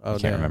K. I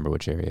can't remember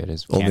which area it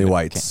is. Only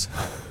whites.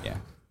 Yeah.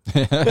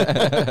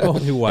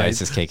 Only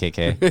whites. ISIS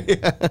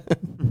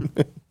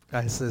KKK.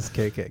 ISIS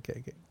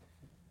KKK.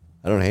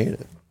 I don't hate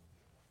it.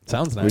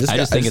 Sounds nice. I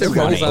just think it's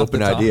funny.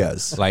 Open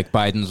ideas. Like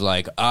Biden's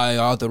like, I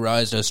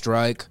authorized a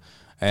strike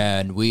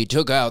and we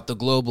took out the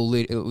global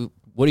leader.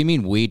 What do you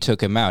mean we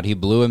took him out? He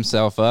blew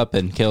himself up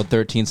and killed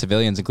 13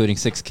 civilians, including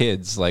 6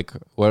 kids. Like,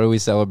 what are we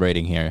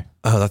celebrating here?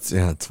 Oh, that's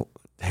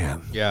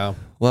Damn. Yeah.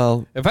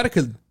 Well, if I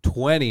could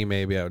 20,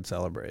 maybe I would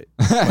celebrate.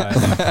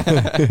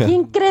 That's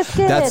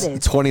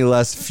 20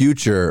 less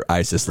future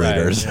ISIS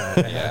leaders.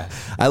 Yeah.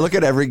 I look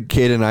at every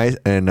kid in that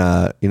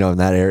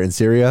area in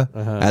Syria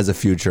as a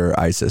future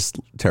ISIS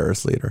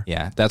terrorist leader.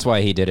 Yeah, that's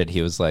why he did it.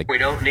 He was like, we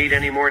don't need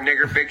any more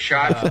nigger big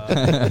shots.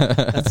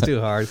 That's too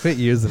hard. Quit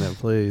using it,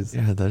 please.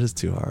 Yeah, that is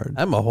too hard.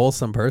 I'm a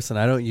wholesome person.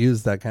 I don't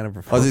use that kind of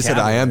vocabulary. He said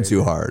I am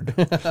too hard.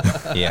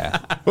 yeah,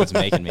 it's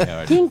making me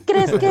hard. ¿Quién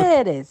crees que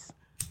eres?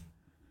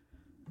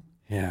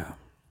 Yeah.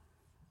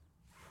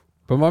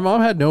 But my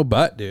mom had no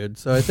butt, dude.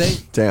 So I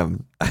think...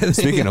 Damn.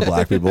 Speaking of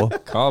black people.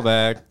 Call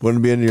back.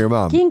 Wouldn't be into your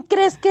mom. ¿Quién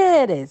crees que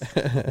eres?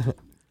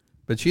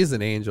 But she's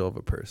an angel of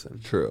a person.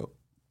 True.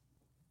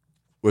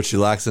 What she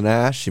lacks an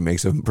ass, she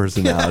makes a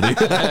personality.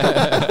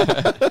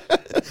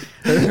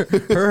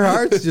 her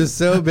heart's just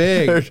so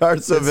big. Her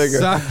heart's so big.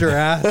 Sucked her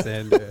ass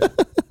in, dude.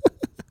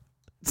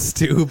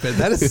 Stupid.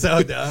 That is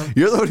so dumb.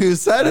 You're the one who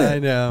said it. I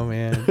know,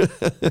 man.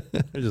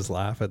 I just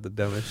laugh at the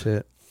dumbest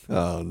shit.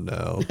 Oh,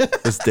 no.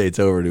 This date's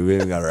over, dude. We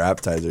haven't got our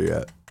appetizer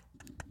yet.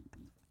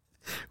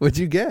 What'd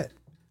you get?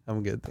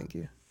 I'm good, thank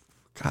you.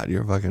 God,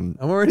 you're fucking...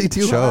 I'm already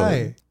too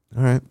high.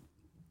 All right.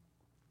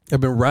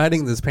 I've been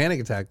riding this panic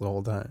attack the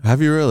whole time.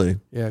 Have you really?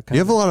 Yeah. You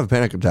have a lot of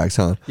panic attacks,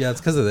 huh? Yeah,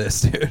 it's because of this,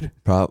 dude.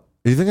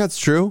 You think that's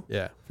true?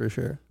 Yeah, for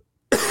sure.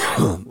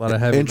 A lot of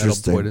heavy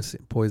metal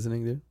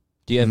poisoning, dude.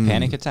 Do you have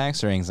panic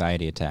attacks or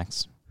anxiety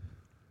attacks?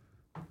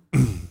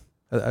 I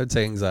would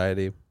say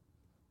anxiety.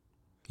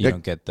 You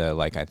don't get the,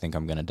 like, I think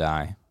I'm going to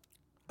die.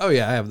 Oh,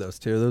 yeah, I have those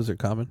too. Those are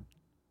common.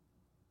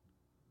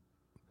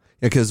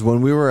 Yeah, because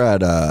when we were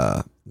at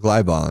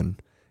Glybon,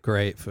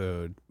 great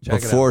food.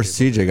 Before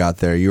CJ got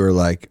there, you were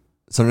like,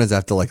 sometimes I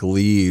have to like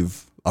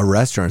leave a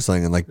restaurant or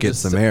something and like get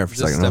some air for a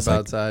second. Step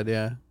outside,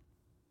 yeah.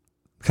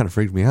 Kind of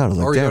freaked me out. I was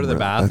like, or damn, go to the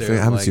bathroom.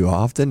 It happens to you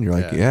often? You're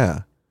like,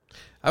 yeah.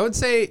 I would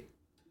say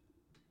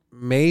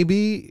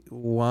maybe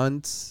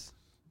once,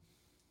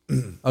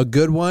 a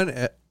good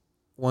one,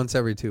 once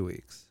every 2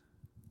 weeks.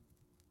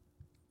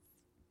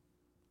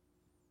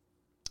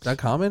 Is that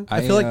common?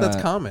 I feel like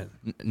that's common.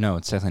 No,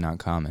 it's definitely not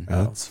common.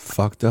 That's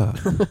fucked up.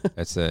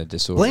 That's a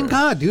disorder. Blame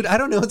God, dude. I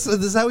don't know. This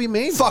is how he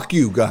made me. Fuck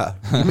you, God.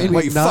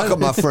 Why you fuck up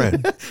my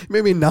friend?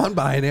 Maybe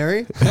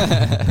non-binary.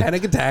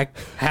 Panic attack.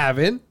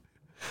 Having.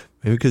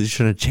 Maybe because you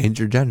shouldn't change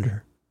your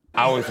gender.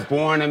 I was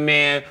born a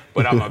man,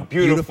 but I'm a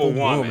beautiful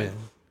woman.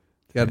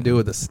 You got to do it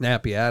with a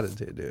snappy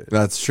attitude, dude.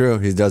 That's true.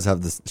 She does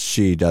have the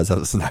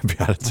snappy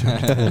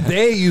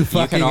attitude. You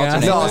fucking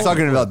asshole. No, I was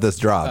talking about this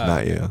drop,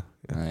 not you.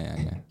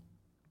 Yeah.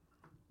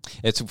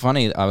 It's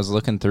funny. I was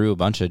looking through a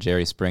bunch of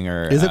Jerry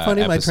Springer Is it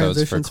funny my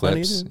episodes for transition's funny,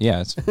 clips. dude? Yeah,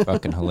 it's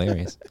fucking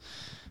hilarious.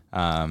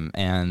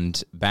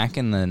 And back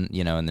in the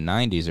in the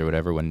 90s or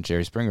whatever, when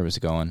Jerry Springer was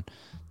going,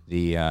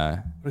 the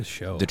what a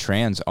show. The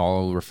trans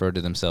all referred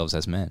to themselves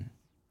as men.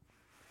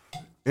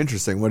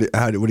 Interesting. What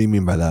do you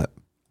mean by that?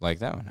 Like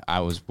that one.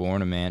 I was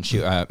born a man. She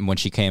when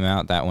she came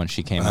out,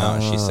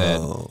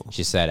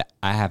 she said,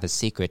 "I have a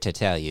secret to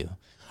tell you.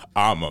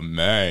 I'm a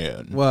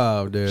man."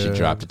 Wow, dude. She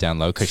dropped it down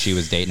low because she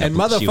was dating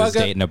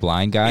a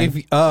blind guy.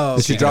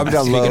 She dropped it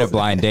down low. Speaking of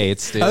blind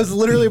dates, dude. I was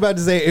literally about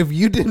to say, if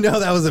you didn't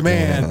know that was a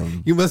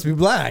man, you must be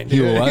blind.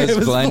 He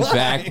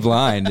was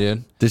blind,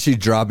 dude. Did she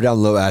drop it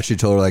down low as she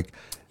told her, like,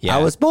 yeah. I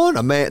was born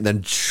a man, and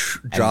then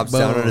drops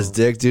down on his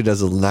dick, dude,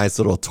 does a nice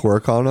little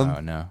twerk on him? Oh,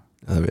 no.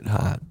 That'd be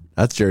hot.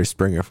 That's Jerry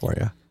Springer for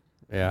you.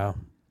 Yeah.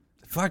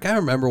 Fuck, I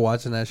remember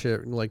watching that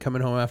shit, like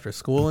coming home after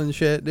school and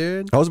shit,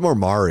 dude. I was more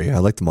Maury. I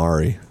liked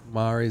Maury.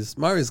 Mari's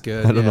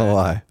good. I don't know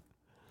why.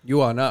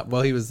 You Are Not.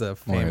 Well, he was the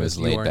famous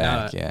laid You Are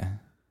back, Not. Yeah.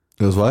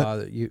 It was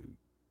what?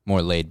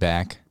 More laid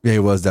back. Yeah, it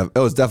was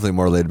definitely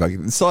more laid back.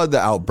 It still had the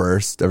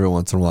outburst every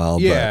once in a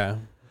while. Yeah. But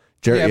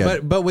Jerry,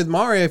 but with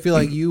Maury, I feel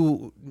like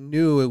you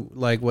knew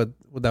like what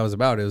that was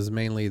about. It was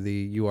mainly the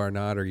You Are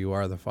Not or You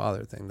Are the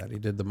Father thing that he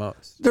did the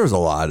most. There was a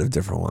lot of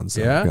different ones.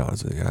 Yeah? To be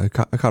honest with you. I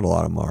caught a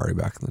lot of Maury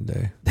back in the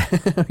day.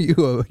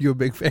 You a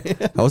big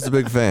fan? I was a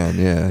big fan,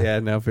 yeah. Yeah,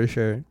 no, for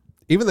sure.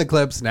 Even the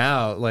clips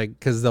now, like,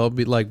 because they'll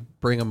be like,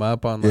 bring them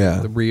up on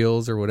like the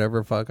reels or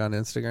whatever fuck on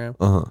Instagram.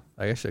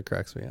 Like, that shit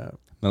cracks me up.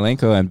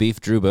 Malenko and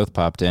Beef Drew both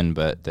popped in,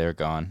 but they're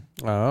gone.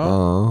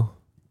 Oh.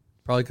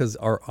 Probably because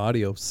our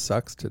audio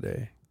sucks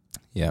today.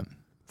 Yeah.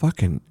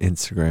 Fucking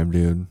Instagram,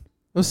 dude.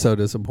 It was so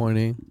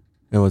disappointing.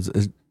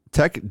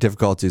 Tech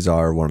difficulties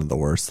are one of the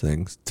worst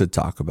things to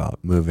talk about.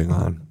 Moving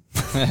on.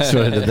 That's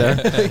what I did there.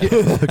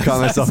 Caught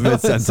myself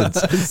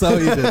mid-sentence. So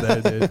you did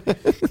that,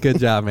 dude. Good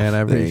job, man. I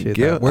appreciate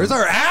that. Where's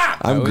our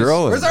app? I'm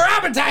growing. Where's our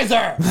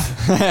appetizer?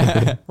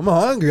 I'm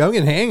hungry. I'm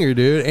getting hangry,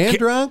 dude. And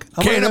drunk.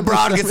 Can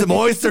abroad get some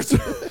oysters?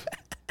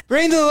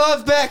 Bring the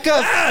love back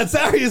up.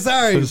 Sorry.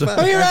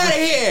 Oh, you're out of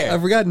here. I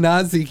forgot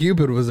Nazi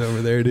Cupid was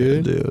over there,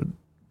 dude. Dude.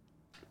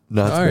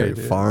 Not very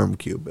farm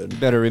Cupid.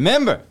 Better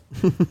remember.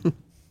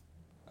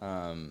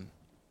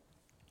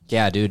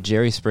 Yeah, dude,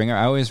 Jerry Springer.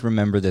 I always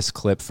remember this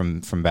clip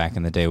from back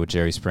in the day with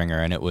Jerry Springer,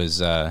 and it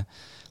was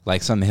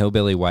like some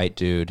hillbilly white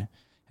dude.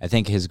 I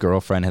think his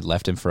girlfriend had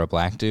left him for a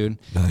black dude,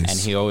 and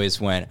he always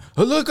went,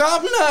 "Oh, look,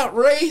 I'm not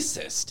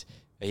racist."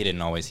 He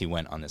didn't always. He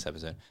went on this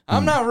episode.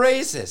 I'm not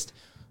racist.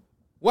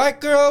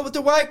 White girl with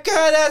the white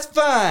guy, that's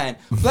fine.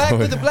 Black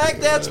with the black,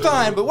 that's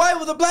fine. But white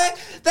with the black,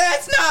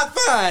 that's not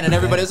fine. And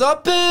everybody's all,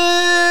 boo!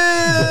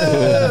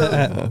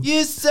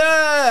 You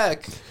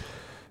suck.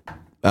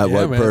 At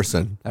what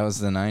person? That was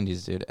the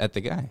 90s, dude. At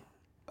the guy.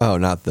 Oh,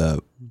 not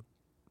the...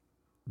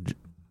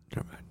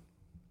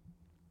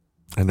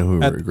 I know who we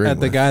were agreeing with. At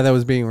the guy that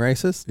was being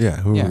racist? Yeah,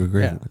 who we were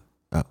agreeing with.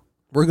 Oh.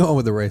 We're going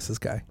with the racist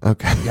guy.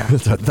 Okay. Yeah.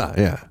 That's what I thought,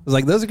 yeah. I was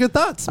like, those are good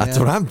thoughts, man. That's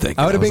what I'm thinking.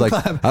 I would have been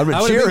clapping. I would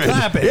have been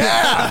clapping.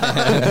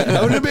 Yeah.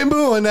 I would have been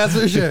booing, that's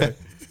for sure.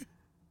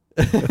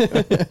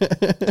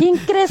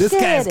 This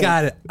guy's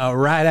got a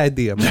right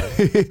idea, man.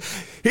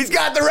 He's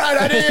got the right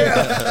idea.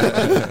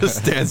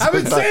 I've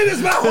been saying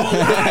this my whole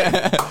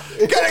life.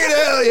 Can I get a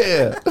hell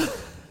yeah?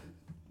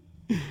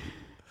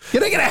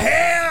 Can I get a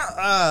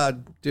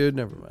hell? Dude,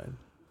 never mind.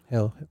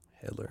 Hell,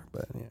 Hitler,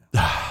 but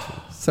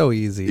yeah. So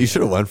easy. You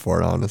should have went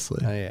for it, honestly.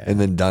 Yeah. And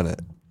then done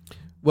it.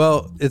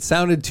 Well, it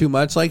sounded too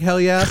much like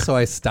hell yeah, so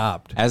I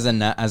stopped. As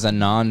a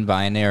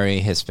non-binary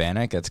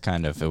Hispanic, it's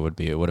kind of it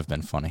would have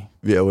been funny.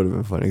 Yeah, it would have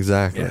been funny.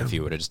 Exactly. Yeah, if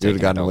you would have just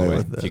taken it away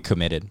with it. If you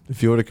committed.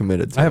 If you would have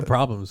committed to I have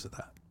problems with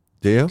that.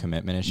 Do you?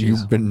 Commitment issues.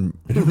 You've been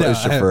in a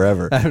relationship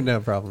forever. I have no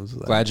problems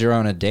with that. Glad you're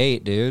on a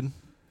date, dude.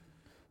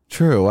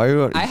 True. Why are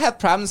you? I have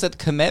problems with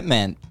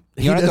commitment.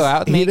 You want to go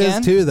out with me again? He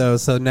does too, though.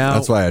 So now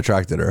that's why I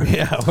attracted her.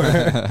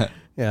 Yeah,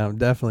 yeah, I'm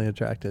definitely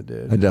attracted,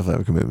 dude. I definitely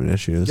have commitment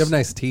issues. You have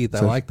nice teeth. I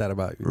like that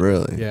about you.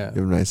 Really? Yeah.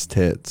 You have nice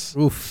tits.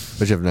 Oof.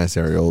 But you have nice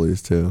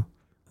areolas too.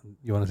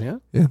 You want to see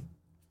it? Yeah.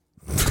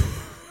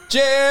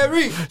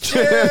 Jerry. Let's see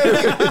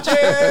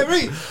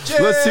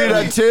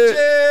that tit.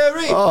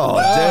 Jerry. Oh,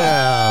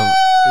 damn.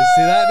 You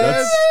see that, dude?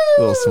 That's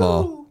a little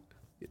small.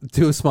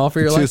 Too small for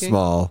your liking? Too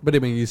small. But I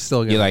mean, you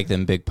still get You like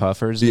them big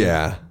puffers?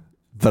 Yeah.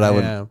 But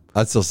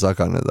I'd still suck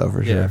on it though,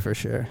 for sure. Yeah, for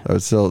sure.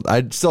 I'd still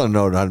don't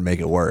know how to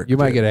make it work. You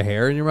might get a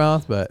hair in your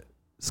mouth, but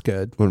it's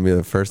good. Wouldn't be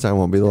the first time,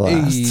 won't be the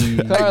last. Hey.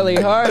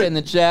 Carly Hart in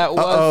the chat.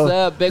 What's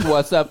up? Big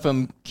what's up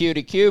from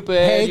Cutie Cupid.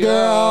 Hey,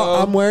 girl,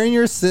 I'm wearing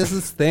your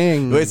sis's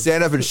thing. Wait,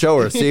 stand up and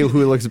show her. See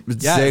who looks.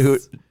 Yes. Say who.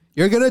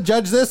 You're gonna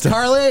judge this,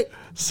 Carly?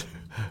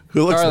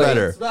 Who looks Carly.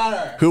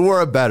 better? Who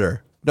wore it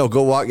better? No,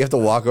 go walk. You have to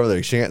walk over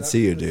there. She can't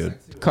see you, dude.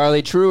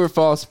 Carly, true or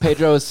false?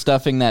 Pedro is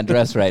stuffing that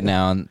dress right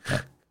now. And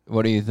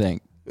what do you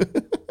think?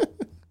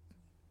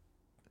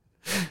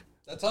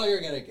 That's all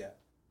you're gonna get.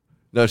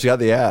 No, she got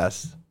the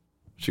ass.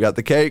 She got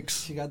the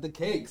cakes. She got the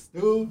cakes,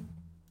 dude.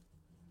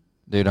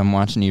 Dude, I'm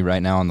watching you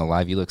right now on the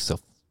live. You look so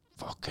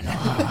fucking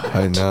hot.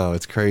 I know,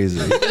 it's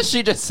crazy.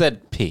 She just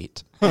said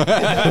Pete.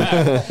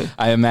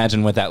 I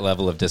imagine with that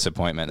level of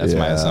disappointment. That's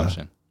my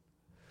assumption.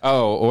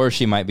 Oh, or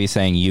she might be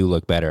saying you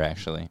look better,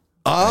 actually.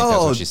 I think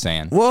that's what she's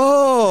saying.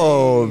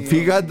 Whoa,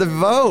 he got the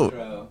vote.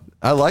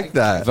 I like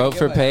that. Vote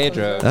for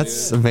Pedro.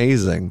 That's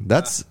amazing.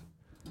 That's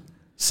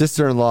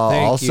sister-in-law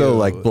Thank also you.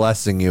 like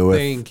blessing you with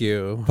Thank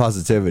you.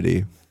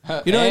 positivity.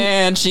 You know,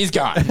 and she's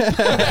gone.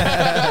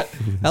 at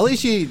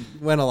least she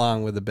went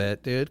along with the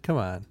bit, dude. Come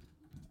on.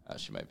 Oh,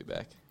 she might be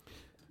back.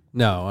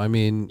 No, I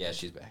mean, Yeah,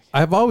 she's back.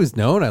 I've always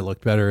known I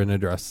looked better in a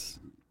dress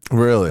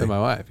Really? than my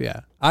wife.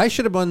 Yeah, I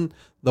should have been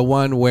the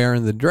one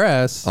wearing the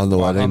dress On the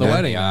wedding On the day?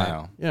 wedding Yeah, I night.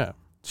 know. Yeah.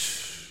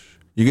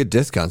 You get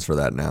discounts for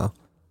that now.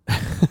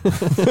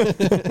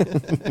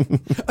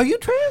 Are you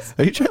trans?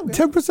 Are you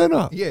 10%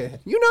 off? Yeah.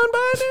 You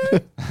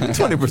non-binary?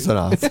 20%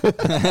 off.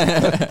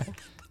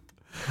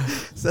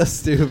 So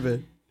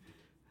stupid.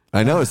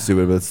 I know it's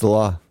stupid, but it's the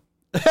law.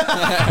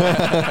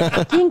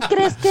 ¿Quién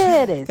crees que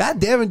eres? God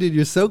damn it, dude.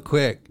 You're so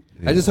quick.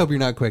 I just hope you're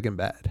not quick and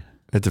bad.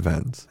 It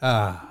depends.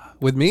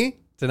 With me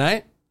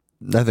tonight?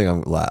 I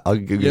think I'll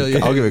give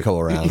you a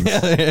couple rounds.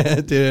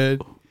 Yeah,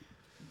 dude.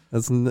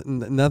 That's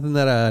nothing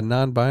that a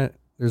non-binary.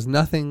 There's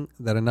nothing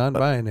that a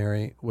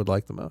non-binary would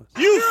like the most.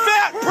 You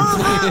fat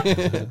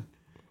pervert!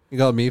 You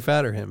call me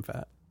fat or him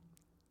fat?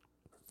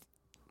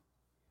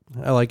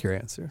 I like your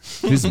answer.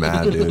 He's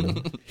mad,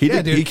 dude. He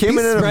came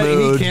in a spread,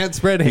 mood. He can't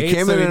spread hate. He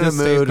came so in a just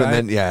mood, stayed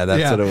and then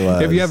that's what it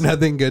was. If you have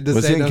nothing good to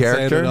Was say, he in don't say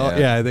it character? at all.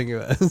 Yeah, I think it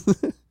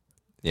was.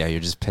 Yeah, you're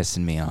just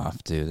pissing me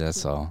off, dude.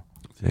 That's all.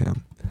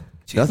 Damn.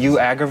 You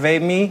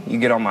aggravate me. You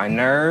get on my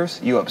nerves.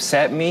 You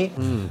upset me.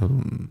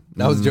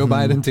 That was Joe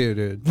Biden too,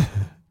 dude.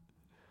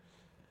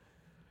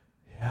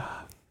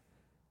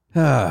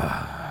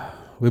 Yeah.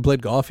 We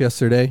played golf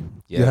yesterday.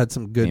 Yeah, You had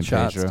some me good and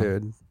shots, Pedro.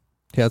 dude.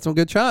 You had some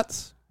good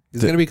shots.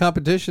 There's going to be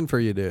competition for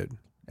you, dude.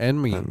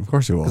 And me. Of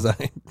course he will. 'Cause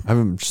I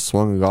haven't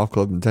swung a golf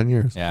club in 10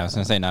 years. Yeah, I was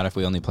gonna say not if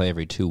we only play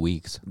every 2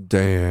 weeks.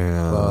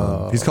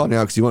 Damn. He's calling you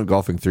out because you went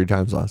golfing 3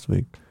 times last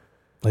week.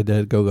 I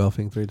did go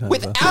golfing 3 times.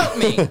 Without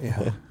me,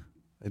 Yeah,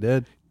 I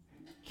did.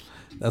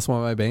 That's why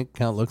my bank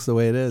account looks the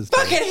way it is.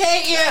 fucking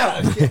hate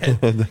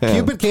you.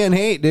 Cupid can't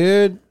hate,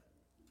 dude.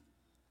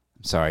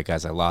 Sorry,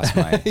 guys, I lost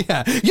my.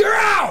 Yeah, you're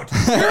out.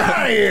 You're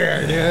out of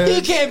here, dude.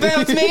 You can't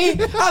bounce me.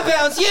 I'll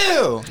bounce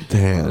you.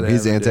 Damn. Whatever,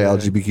 He's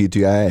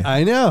anti-LGBTQIA.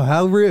 I know.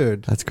 How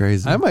rude. That's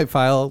crazy. I might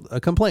file a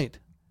complaint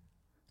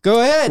Go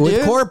ahead, with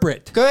dude.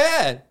 corporate. Go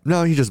ahead.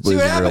 No, he just See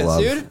believes what in real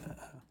happens, love. dude.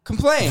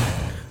 Complain.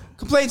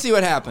 Complain. See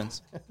what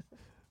happens.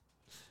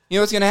 You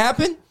know what's going to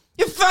happen?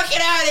 You're fucking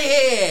out of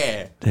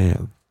here.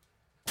 Damn.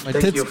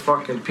 Take your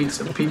fucking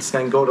pizza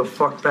and go the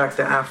fuck back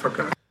to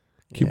Africa.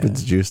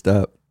 Cupid's juiced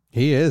up.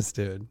 He is,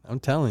 dude. I'm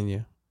telling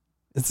you.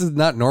 This is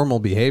not normal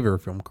behavior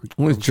from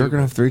He's jerking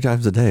off 3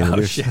 times a day.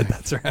 Oh, shit.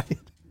 That's right. It's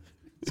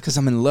because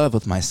I'm in love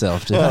with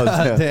myself, dude. Oh,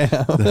 damn.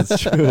 That's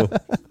true.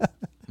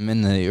 I'm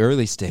in the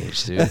early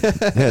stage, dude.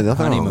 Yeah, nothing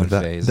Honeymoon wrong with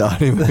that. phase. The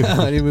honeymoon.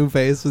 Honeymoon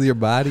phase with your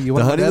body. You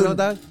want to know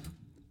that?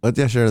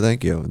 Yeah, sure.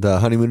 Thank you. The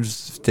honeymoon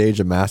stage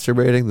of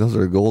masturbating, those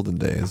are golden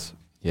days.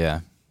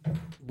 Yeah.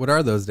 What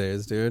are those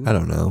days, dude? I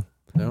don't know.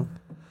 No?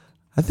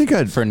 I think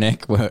For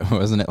Nick,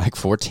 wasn't it like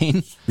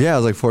 14? Yeah, I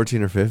was like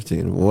 14 or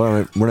 15.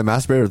 When I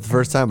masturbated the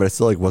first time, but I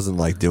still like wasn't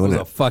like doing I it.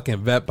 was a fucking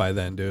vet by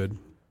then, dude.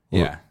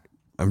 Yeah.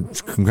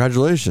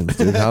 Congratulations,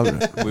 dude. How,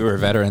 We were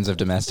veterans of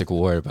domestic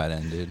war by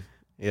then, dude.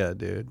 Yeah,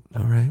 dude.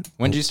 all right.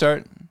 When did you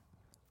start?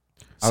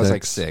 I was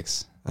like 6.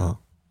 6. Oh.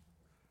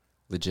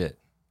 Legit.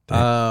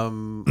 I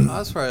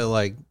was probably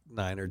like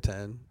 9 or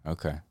 10.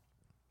 Okay.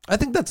 I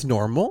think that's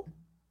normal.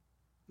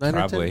 9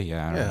 Probably, or 10?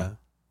 yeah, I don't know.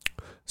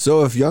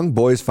 So if young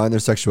boys find their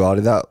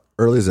sexuality that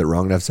early, is it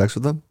wrong to have sex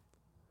with them?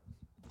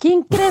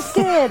 ¿Quién crees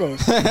que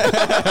eres?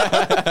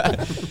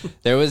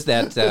 There was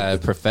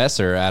that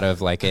professor out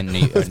of like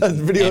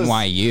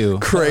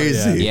NYU.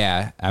 Crazy.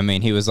 Yeah. I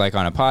mean, he was like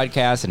on a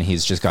podcast and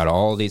he's just got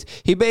all these.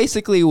 He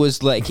basically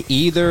was like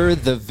either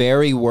the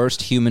very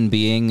worst human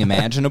being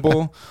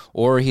imaginable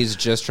or he's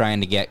just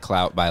trying to get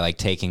clout by like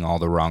taking all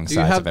the wrong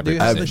sides of every do you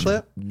have the position.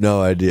 clip?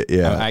 No idea.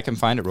 Yeah. I can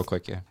find it real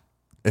quick, yeah.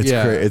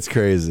 It's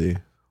crazy.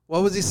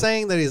 What was he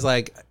saying that he's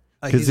like...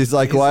 Because he's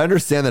like, well, I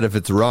understand that if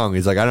it's wrong,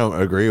 he's like, I don't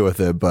agree with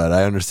it, but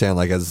I understand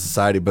like as a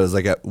society, but it's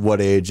like at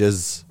what age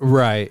is...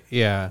 Right,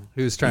 yeah.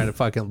 He was trying to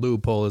fucking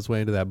loophole his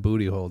way into that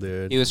booty hole,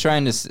 dude. He was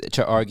trying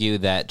to argue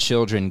that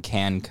children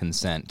can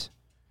consent.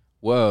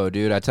 Whoa,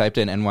 dude, I typed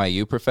in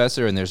NYU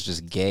professor and there's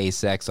just gay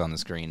sex on the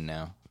screen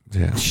now.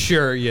 Yeah.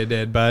 Sure you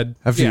did, bud.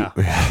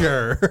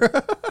 Sure.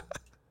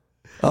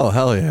 Oh,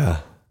 hell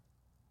yeah.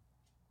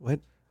 What?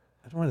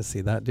 I don't want to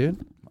see that,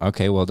 dude.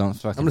 Okay, well, don't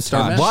fucking... I'm gonna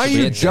start Why are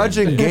you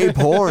judging gay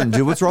porn,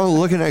 dude? What's wrong with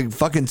looking at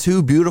fucking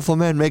 2 beautiful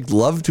men make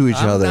love to each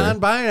other?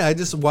 Non-binary. I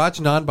just watch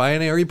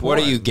non-binary porn.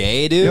 What are you,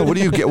 gay, dude? Yeah, what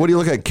do you get? What do you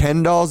look at?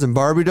 Ken dolls and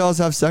Barbie dolls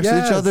have sex with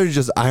each Yes. other? You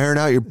just iron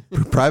out your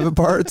private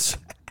parts?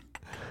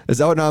 Is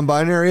that what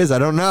non-binary is? I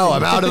don't know.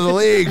 I'm out of the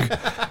league.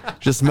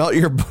 Just melt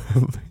your...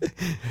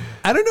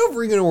 I don't know if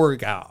we're going to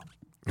work out.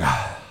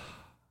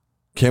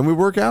 Can we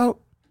work out?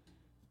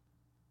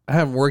 I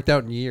haven't worked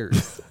out in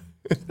years.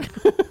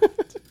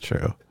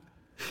 True.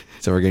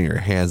 So we're getting your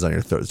hands on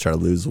your throat to try to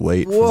lose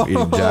weight from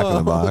eating Jack in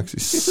the Box. You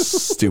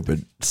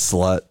stupid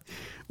slut.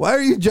 Why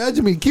are you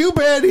judging me?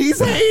 Cupid, he's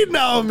hating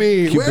on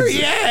me. Where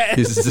he at?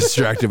 He's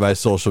distracted by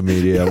social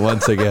media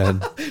once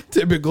again.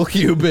 Typical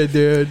Cupid,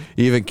 dude.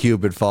 Even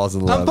Cupid falls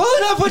in love. I'm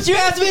pulling up what you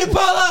asked me to pull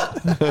up.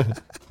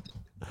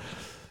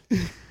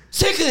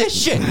 Sick of this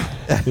shit.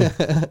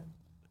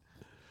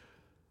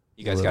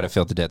 You guys got to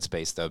fill the dead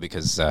space though,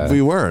 because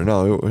we were.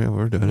 No,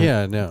 we're doing it.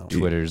 Yeah, no.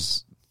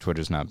 Twitter's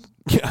not.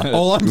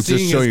 All I'm It's seeing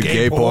just showing is you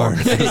gay porn.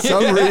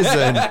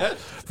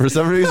 For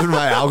some reason,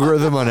 my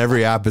algorithm on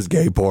every app is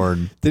gay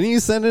porn. Didn't you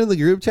send it in the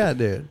group chat,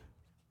 dude?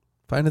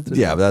 Find it.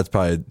 Yeah, but that's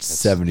probably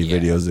 70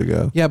 videos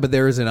ago. Yeah, but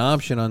there is an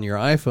option on your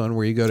iPhone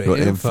where you go to Go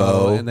info,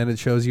 info. and then it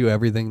shows you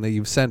everything that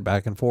you've sent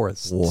back and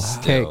forth.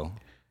 Wow.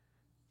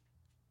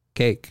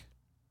 Cake.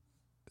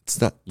 It's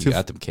not You too.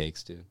 got them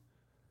cakes, dude.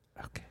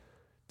 Okay.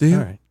 Do you?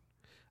 All right.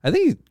 I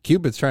think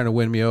Cupid's trying to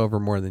win me over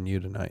more than you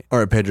tonight. All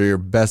right, Pedro, your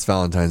best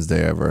Valentine's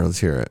Day ever. Let's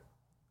hear it.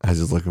 I was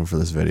just looking for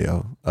this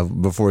video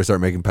before we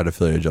start making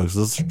pedophilia jokes.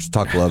 Let's just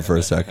talk love for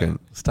a second.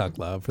 Let's talk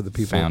love for the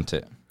people. Found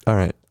it. All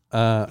right.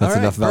 That's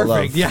enough about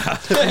perfect. love. Yeah.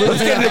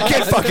 Let's get into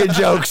kid fucking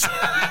jokes.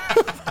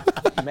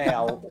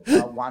 Male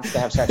wants to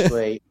have sex with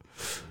a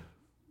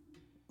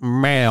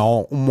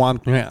Male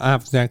wants to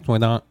have sex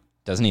with a...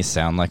 Doesn't he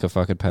sound like a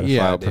fucking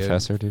pedophile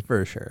professor, dude?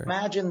 For sure.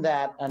 Imagine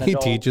that an He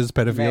adult teaches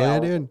pedophilia,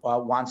 male, dude.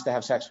 wants to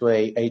have sex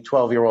with a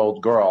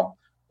 12-year-old girl.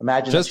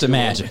 Imagine Just that she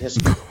imagine. lives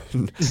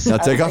in history. Now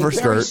take off her A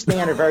very skirt.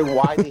 standard, very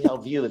widely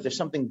held view that there's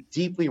something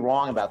deeply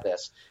wrong about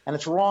this, and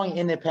it's wrong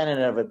independent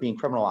of it being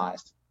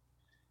criminalized.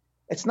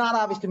 It's not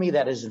obvious to me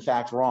that is in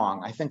fact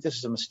wrong. I think this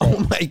is a mistake.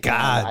 Oh my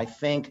God. And I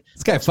think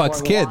This guy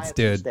fucks exploring why kids, it's a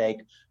dude. Mistake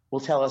will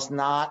tell us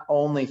not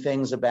only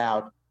things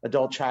about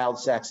adult child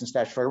sex and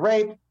statutory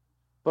rape,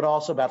 but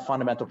also about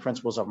fundamental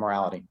principles of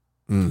morality.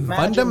 Imagine that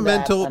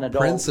Fundamental an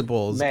adult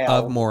principles male-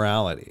 of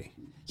morality.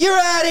 You're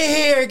out of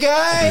here,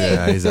 guy.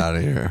 Yeah, he's out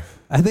of here.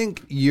 I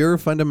think your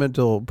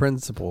fundamental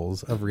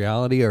principles of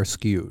reality are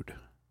skewed.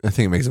 I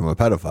think it makes him a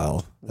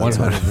pedophile.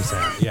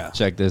 100%. Yeah.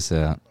 Check this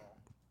out.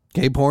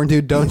 Gay porn,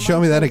 dude. Don't show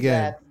me that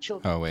again. that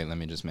children Oh, wait, let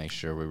me just make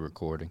sure we're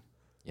recording.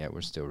 Yeah, we're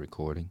still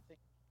recording.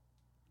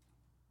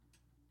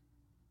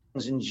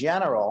 in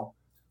general,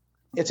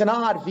 it's an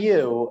odd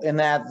view in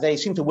that they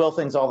seem to will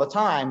things all the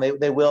time.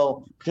 They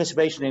will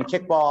participation in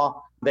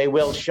kickball. They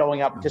will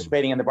showing up,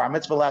 participating in the bar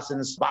mitzvah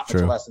lessons, bat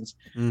mitzvah lessons.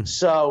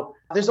 So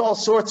there's all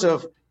sorts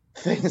of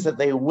things that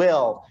they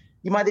will.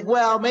 you might think,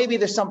 well, maybe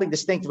there's something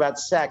distinct about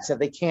sex that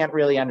they can't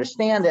really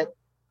understand it.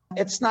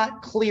 It's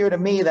not clear to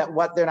me that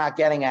what they're not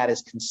getting at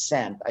is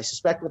consent. I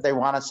suspect what they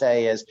want to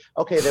say is,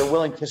 okay, they're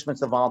willing participants,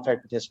 they're voluntary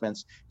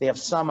participants. They have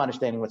some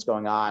understanding what's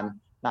going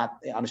on, not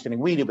understanding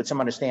we do, but some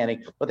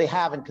understanding, but they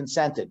haven't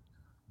consented.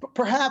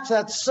 Perhaps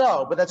that's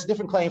so, but that's a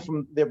different claim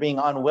from their being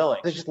unwilling.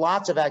 There's just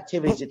lots of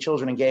activities that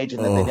children engage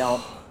in that they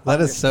don't.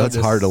 That's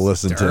hard to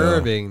listen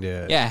to. Dude.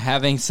 Yeah,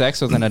 having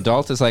sex with an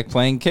adult is like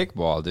playing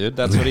kickball, dude.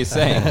 That's what he's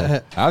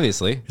saying.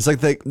 Obviously. It's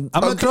like I'm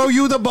going to throw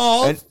you the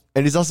ball.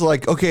 And he's also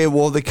like, okay,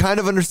 well, they kind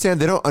of understand.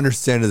 They don't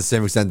understand to the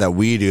same extent that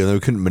we do. And we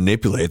couldn't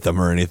manipulate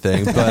them or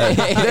anything, but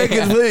they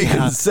can really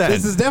consent.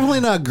 This is definitely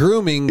not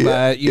grooming,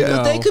 but you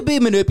know. They could be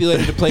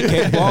manipulated to play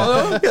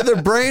kickball. Yeah,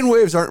 their brain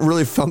waves aren't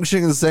really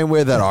functioning the same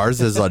way that ours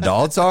as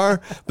adults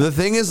are. But the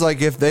thing is,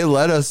 like, if they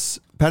let us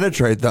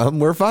penetrate them,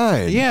 we're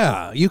fine.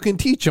 Yeah, you can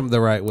teach them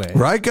the right way.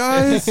 Right,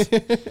 guys?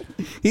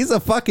 He's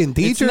a fucking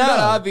teacher. It's not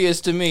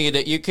obvious to me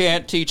that you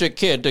can't teach a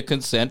kid to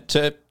consent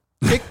to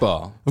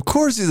kickball. Of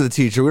course he's a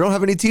teacher. We don't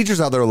have any teachers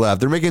out there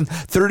left. They're making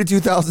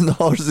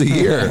 $32,000 a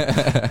year.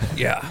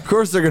 Yeah. Of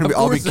course they're going to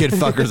all be kid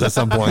fuckers at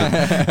some point.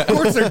 Of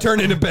course they're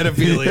turning to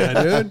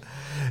pedophilia, dude.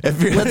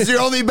 That's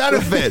your only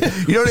benefit.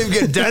 You don't even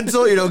get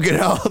dental. You don't get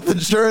health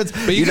insurance.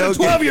 But you get a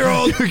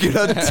 12-year-old. You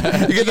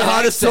get the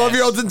hottest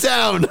 12-year-olds in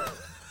town.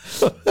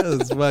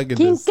 That's fucking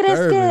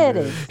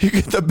disturbing. You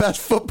get the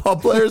best football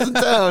players in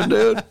town,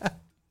 dude.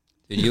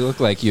 Dude, you look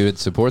like you would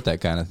support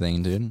that kind of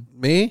thing, dude.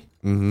 Me?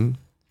 Mm-hmm.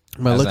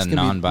 My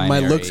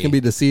looks can be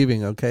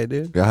deceiving, okay,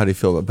 dude? Yeah, how do you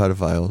feel about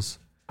pedophiles?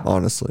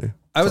 Honestly.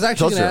 I was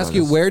actually going to ask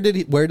you, where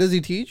does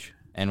he teach?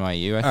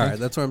 NYU, I think. All right,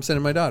 that's where I'm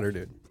sending my daughter,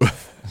 dude.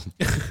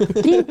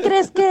 ¿Quién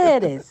crees que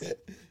eres?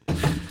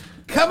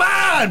 Come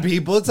on,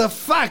 people. It's a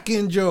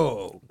fucking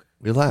joke.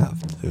 We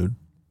laughed, dude.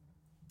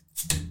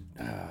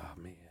 Oh,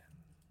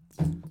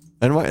 man.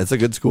 Anyway, it's a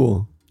good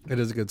school. It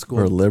is a good school.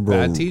 For liberal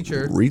bad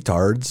teacher.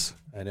 Retards.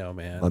 I know,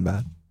 man. My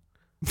bad.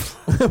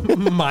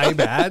 My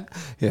bad?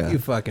 Yeah. You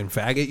fucking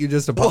faggot. You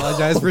just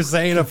apologized for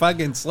saying a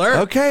fucking slur.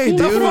 Okay,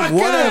 dude.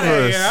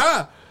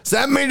 Whatever.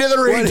 Send me to the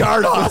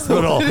retard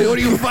hospital. What are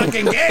you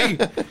fucking gay?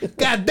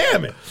 God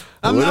damn it.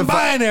 I'm not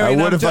binary.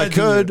 I would if I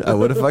could. I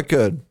would if I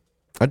could.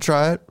 I'd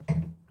try it.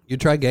 You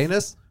try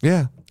gayness?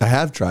 Yeah. I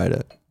have tried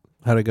it.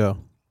 How'd it go?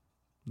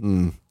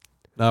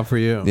 Not for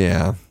you.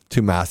 Yeah.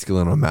 Too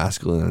masculine on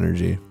masculine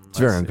energy. It's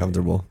very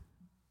uncomfortable.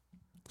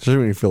 Especially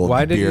when you feel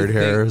like beard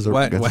hairs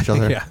against each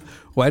other. Yeah.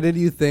 Why did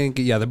you think,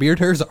 the beard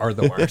hairs are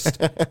the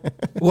worst.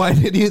 Why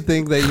did you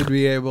think that you'd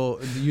be able,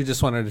 you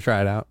just wanted to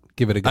try it out?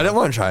 Give it a go. I didn't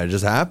want to try it. It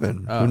just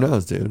happened. Who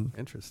knows, dude?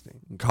 Interesting.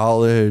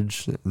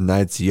 College,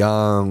 nights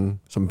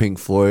young, some Pink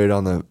Floyd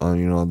on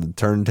the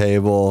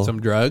turntable. Some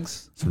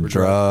drugs. Some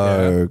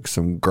drugs,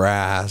 some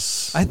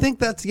grass. I think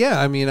that's,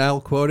 I'll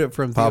quote it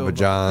from Papa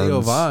John's. Theo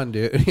Von,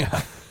 dude.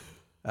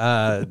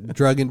 Yeah.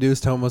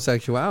 Drug-induced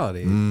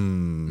homosexuality.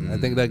 I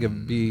think that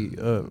could be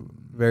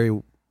very...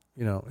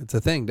 it's a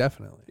thing,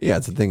 definitely. Yeah,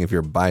 it's a thing if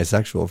you're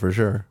bisexual, for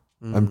sure.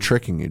 I'm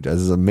tricking you. This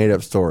is a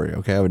made-up story,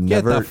 okay? I would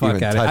never Get the fuck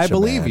even out touch of it. I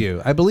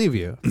believe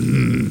you.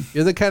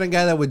 You're the kind of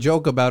guy that would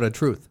joke about a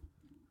truth.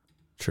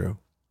 True.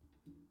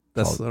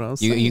 That's what I was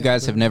saying. You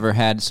guys have never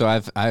had, so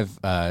I've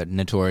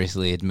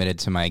notoriously admitted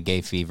to my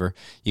gay fever.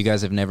 You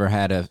guys have never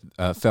had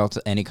felt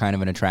any kind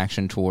of an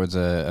attraction towards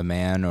a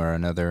man or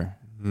another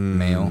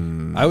male?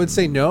 I would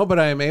say no, but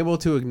I am able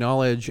to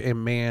acknowledge a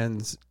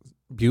man's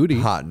beauty.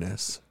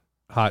 Hotness,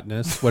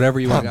 whatever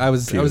you want. I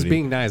was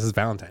being nice. It's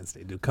Valentine's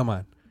Day, dude. Come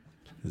on.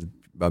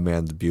 A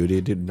man's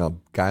beauty, dude. No,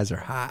 guys are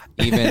hot.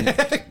 Even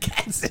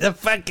guys are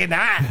fucking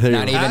hot.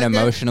 Not even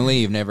emotionally.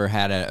 You've never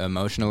had an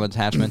emotional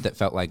attachment that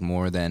felt like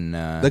more than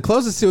the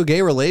closest to a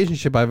gay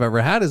relationship I've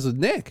ever had is with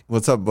Nick.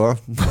 What's up, bro?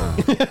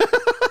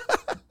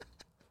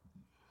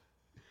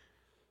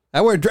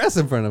 I wear a dress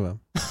in front of him.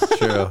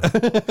 True.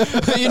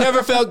 You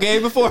never felt gay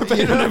before,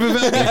 Peter? Never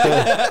felt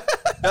gay.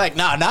 Like,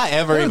 no, not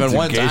ever, even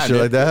one time. Shit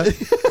like that.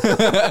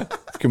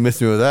 You can miss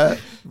me with that,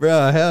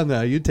 bro. Hell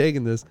no, you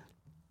taking this?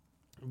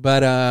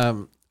 But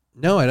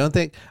no, I don't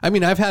think. I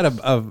mean, I've had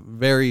a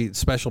very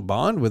special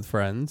bond with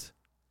friends,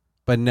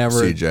 but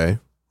never CJ.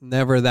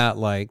 Never that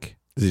like.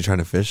 Is he trying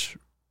to fish?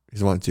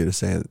 He wants you to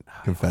say it.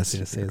 Confess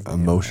your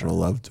emotional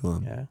love to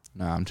him. Yeah.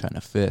 No, I'm trying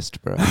to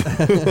fist, bro.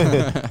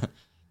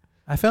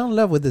 I fell in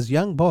love with this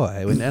young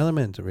boy in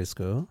elementary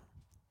school.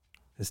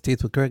 His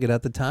teeth were crooked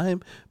at the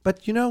time,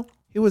 but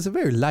he was a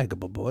very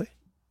likable boy.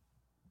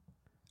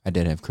 I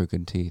did have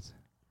crooked teeth.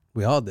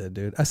 We all did,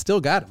 dude. I still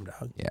got them,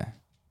 dog. Yeah.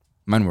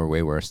 Mine were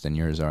way worse than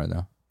yours are,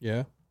 though.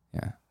 Yeah?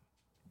 Yeah.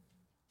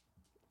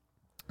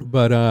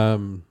 But,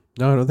 no,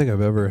 I don't think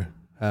I've ever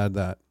had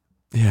that.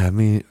 Yeah, I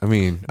mean,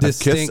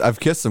 I've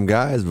kissed some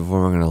guys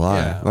before. I'm not gonna lie.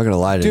 Yeah. I'm not gonna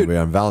lie to anybody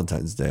on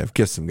Valentine's Day. I've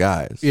kissed some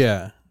guys.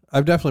 Yeah,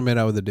 I've definitely made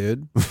out with a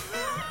dude.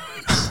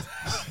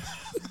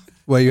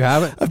 Well, you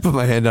haven't? I put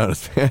my hand on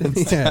his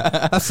pants.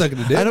 Yeah, I'm sucking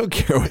a dick. I don't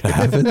care what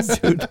happens,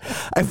 dude.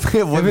 I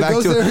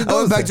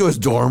went back to his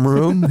dorm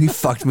room. He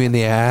fucked me in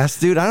the ass,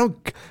 dude. I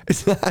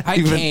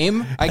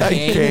came. I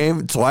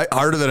came twice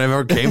harder than I've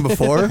ever came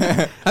before.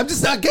 I'm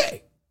just not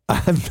gay.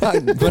 I'm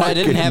not. But I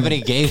didn't have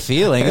any gay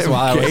feelings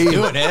while I was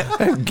doing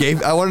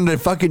it. I wanted a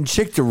fucking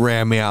chick to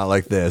ram me out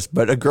like this,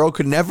 but a girl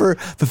could never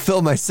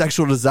fulfill my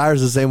sexual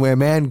desires the same way a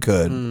man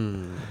could. You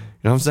know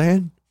what I'm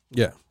saying?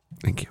 Yeah.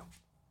 Thank you.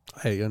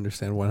 I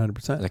understand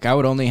 100%. Like I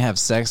would only have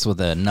sex with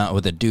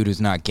a dude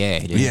who's not gay.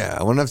 Dude. Yeah,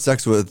 I want to have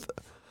sex with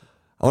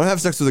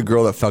a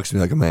girl that fucks me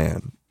like a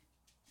man.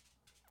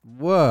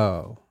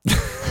 Whoa.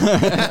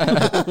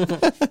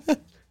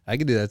 I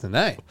could do that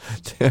tonight.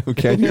 Damn,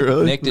 can you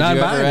really? Nick, did you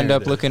ever end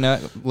up looking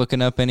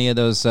up any of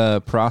those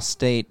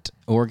prostate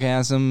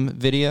orgasm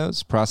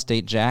videos,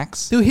 prostate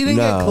jacks? Dude, he didn't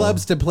get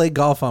clubs to play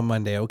golf on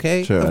Monday,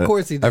 okay? Sure. Of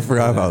course he did. I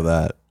forgot about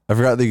that. I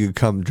forgot that you could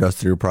come dressed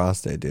through your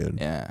prostate, dude.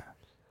 Yeah.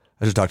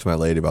 I should talk to my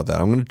lady about that.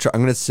 I'm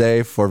gonna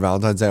say for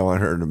Valentine's Day, I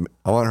want her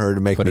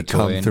to make me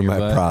come through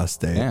my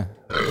prostate. Yeah.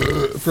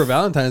 For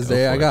Valentine's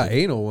Day, I got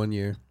anal one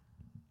year.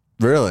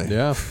 Really?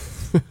 Yeah.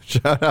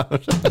 Shout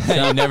out.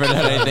 You never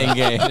done anything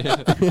gay.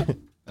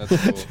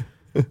 That's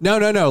cool.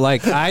 No.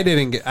 Like I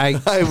didn't get. We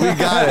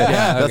got it.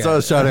 Yeah, that's why I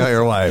was shouting out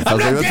your wife. I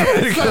was like, that's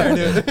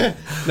pretty good.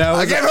 No,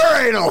 I gave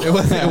her anal.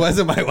 It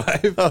wasn't my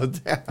wife. Oh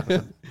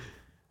damn.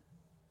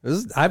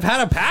 I've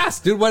had a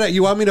past, dude. What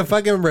you want me to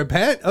fucking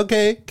repent?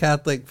 Okay,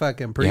 Catholic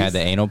fucking priest. You had the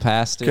anal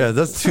pass, dude? Yeah,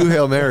 that's 2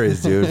 Hail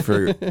Marys, dude,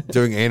 for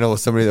doing anal with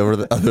somebody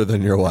other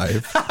than your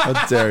wife.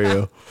 How dare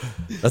you?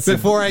 That's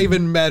before I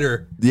even met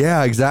her.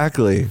 Yeah,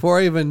 exactly. Before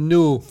I even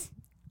knew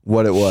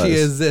what it was. She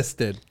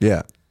existed.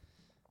 Yeah.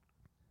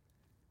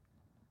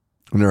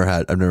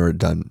 I've never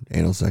done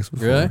anal sex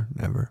before. Really?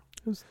 Never.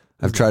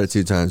 I've tried it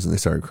 2 times and they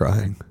started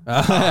crying.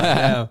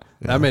 Yeah.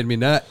 That made me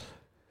nut.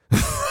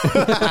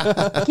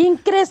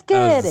 ¿Quién crees que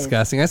That was eres?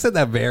 disgusting. I said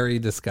that very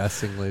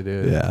disgustingly,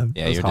 dude. Yeah.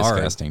 Yeah, you're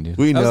disgusting, dude.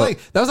 We know.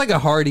 That was like a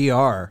hard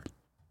ER.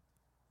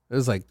 It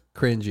was like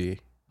cringy.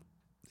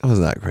 That was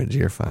not cringy.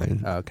 You're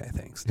fine. Oh, okay,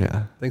 thanks.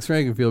 Yeah. Thanks for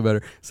making me feel better.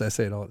 Because I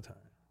say it all the time.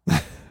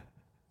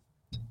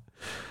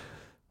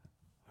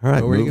 All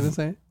right. What were you going to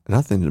say?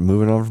 Nothing.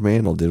 Moving on from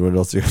anal, dude. What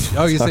else?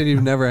 Oh, you said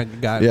you've never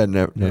gotten it. Yeah,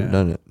 never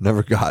done it.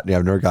 Never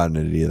gotten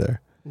it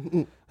either.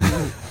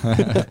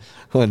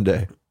 One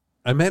day.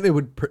 I meant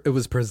it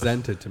was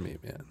presented to me,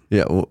 man.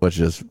 Yeah, which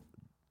just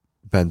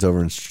bent over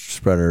and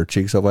spread her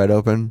cheeks up wide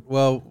open.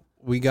 Well,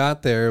 we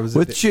got there. It was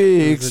with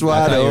cheeks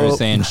wide open. I thought you were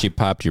saying she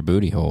popped your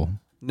booty hole.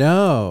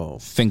 No.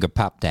 Finger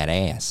popped that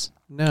ass.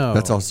 No.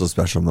 That's also a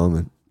special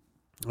moment.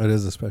 It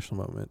is a special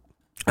moment.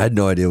 I had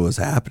no idea what was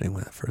happening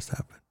when it first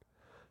happened.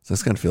 So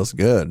this kind of feels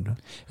good.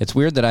 It's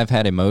weird that I've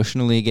had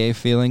emotionally gay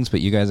feelings, but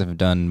you guys have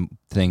done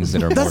things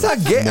that are That's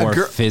not gay.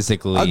 more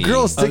physically. A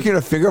girl sticking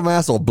a finger in my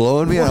asshole,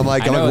 blowing me, and I'm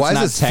like, why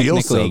does this feel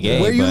so gay,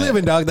 good? Where you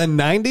living, dog? The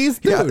 90s?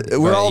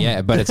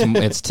 Dude. But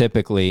it's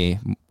typically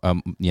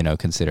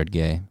considered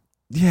gay.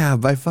 Yeah,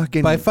 by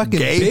fucking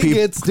gay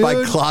bigots, people,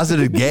 dude. by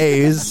closeted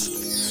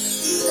gays.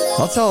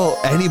 I'll tell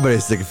anybody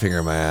to stick a finger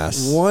in my ass.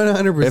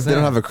 100%. If they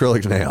don't have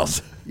acrylic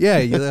nails. Yeah,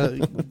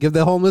 you give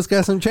the homeless guy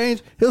some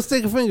change, he'll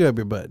stick a finger up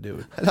your butt,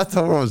 dude. That's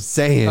what I was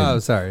saying. Oh,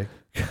 sorry.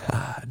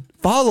 God.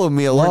 Follow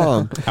me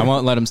along. I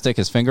won't let him stick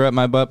his finger up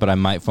my butt, but I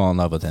might fall in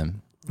love with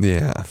him.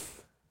 Yeah.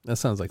 That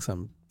sounds like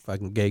some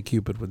fucking gay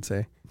Cupid would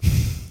say.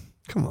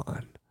 Come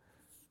on.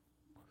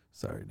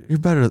 Sorry, dude. You're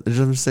better.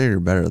 I'm just saying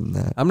you're better than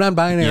that. I'm not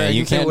binary. Yeah,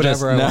 you can can't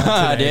whatever just,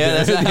 I want. dude,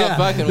 that's not how it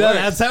fucking works.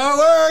 That's how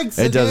it works.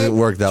 It doesn't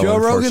work that way, Joe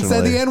Rogan said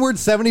unfortunately. the N-word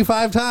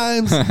 75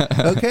 times.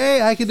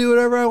 Okay, I can do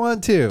whatever I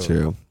want to.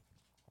 True.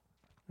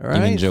 All right.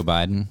 You mean Joe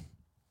Biden?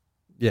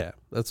 Yeah,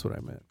 that's what I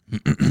meant.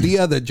 The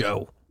other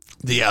Joe.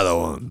 The other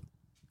one.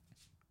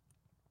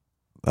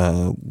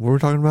 What were we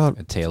talking about?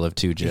 A tale of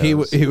two Joes.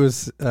 He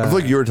was. I feel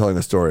like you were telling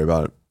a story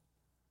about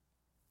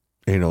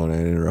anal and I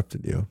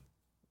interrupted you.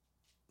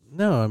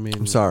 No, I mean,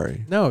 I'm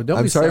sorry. No, don't.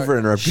 I'm be sorry for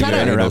interrupting Shut your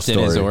up. anal Interrupted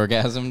his story.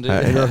 orgasm, dude.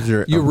 I interrupted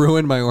your, You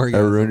ruined my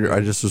orgasm. I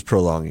just was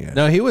prolonging it.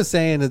 No, he was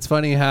saying it's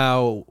funny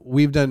how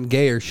we've done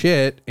gayer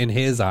shit in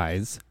his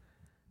eyes.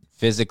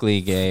 Physically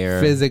gay or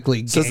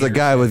Physically gay. Says the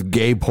guy with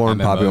gay porn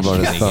popping up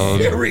on his phone.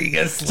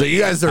 So you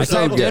guys are I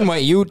so typed in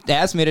what you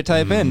asked me to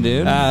type in,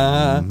 dude.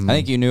 I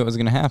think you knew it was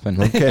going to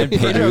happen. Okay,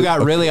 Pedro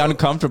got really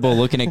uncomfortable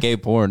looking at gay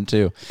porn,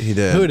 too. He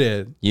did. Who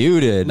did? You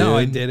did, No,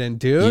 I dude. didn't,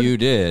 dude. You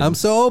did. I'm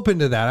so open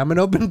to that. I'm an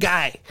open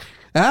guy.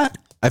 Huh?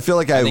 I feel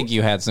like I think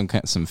you had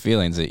some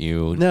feelings that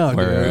you No,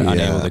 were dude.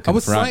 unable to confront. I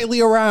was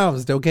slightly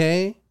aroused,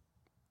 okay?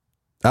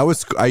 I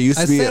used to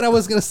I be. said I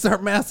was going to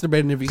start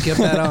masturbating if you kept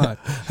that on.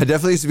 I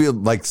definitely used to be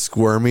like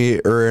squirmy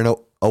or in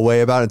a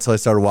way about it until I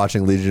started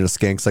watching Legion of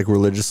Skanks like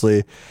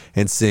religiously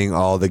and seeing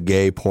all the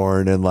gay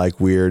porn and like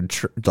weird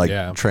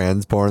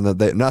trans porn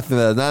nothing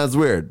that's not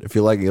weird. If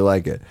you like it, you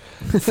like it.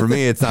 For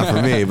me, it's not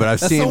for me. But I've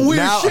seen some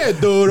weird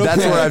shit, dude.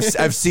 That's Okay. where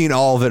I've seen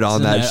all of it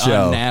on that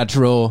show.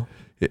 Unnatural.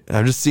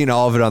 I've just seen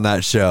all of it on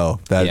that show.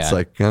 That's Yeah.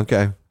 like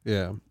okay.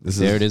 Yeah.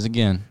 There it is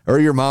again. Or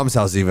your mom's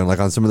house, even like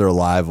on some of their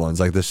live ones,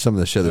 like there's some of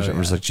the shit that I'm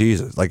just like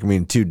Jesus, like I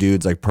mean, 2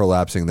 dudes like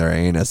prolapsing their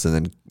anus and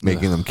then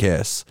making them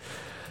kiss,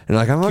 and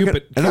like I'm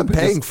not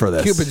paying for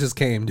this. Cupid just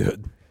came,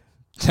 dude.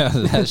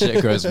 That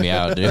shit grossed me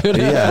out, dude.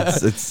 Yeah,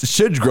 it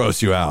should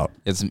gross you out.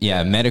 It's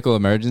medical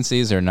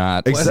emergencies are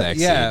not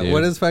sexy. Yeah, dude. what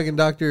does fucking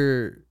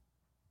Dr.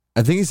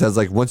 I think he says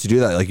like once you do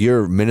that, like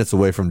you're minutes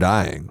away from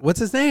dying. What's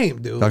his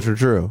name, dude? Dr.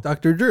 Drew.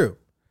 Dr. Drew.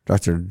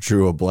 Dr.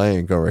 Drew a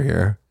blank over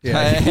here.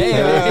 Yeah,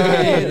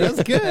 hey,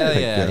 that's good.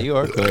 Yeah, you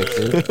are quick,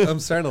 dude. I'm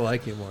starting to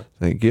like you more.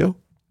 Thank you.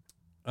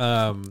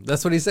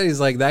 That's what he said. He's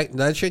like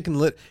that shit can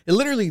it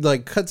literally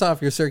like cuts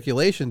off your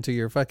circulation to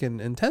your fucking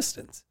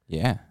intestines.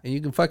 Yeah, and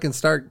you can fucking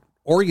start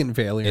organ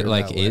failure. It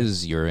like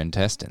is your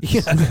intestines.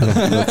 Yeah,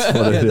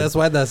 that's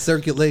why the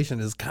circulation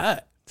is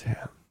cut.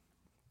 Damn.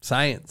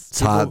 Science. It's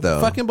hot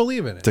though. Fucking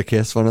believe in it. To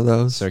kiss one of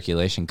those.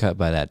 Circulation cut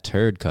by that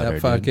turd cutter.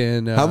 That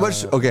fucking. How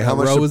much? Okay, how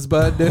much?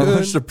 Rosebud, dude. How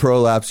much to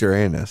prolapse your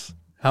anus?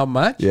 How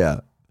much? Yeah.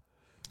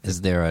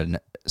 Is there a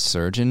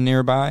surgeon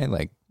nearby?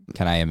 Like,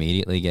 can I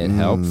immediately get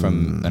help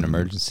from an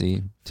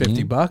emergency team?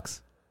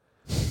 $50.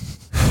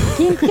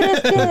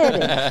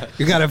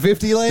 You got a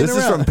 50 laying This around.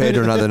 is from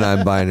Pedro, not the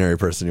non-binary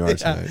person you are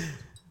tonight.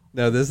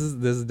 No, this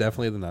is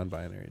definitely the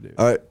non-binary dude.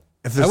 All right.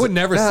 I would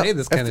never say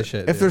this kind of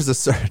shit. If there's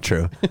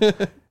true,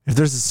 if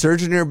there's a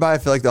surgeon nearby, I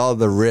feel like all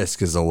the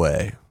risk is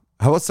away.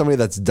 How about somebody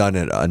that's done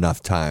it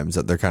enough times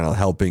that they're kind of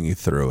helping you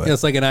through it? Yeah,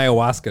 it's like an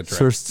ayahuasca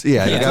trip. You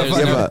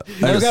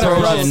got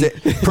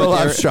a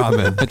prolapse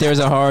shaman. But there's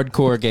a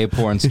hardcore gay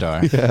porn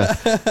star. Yeah.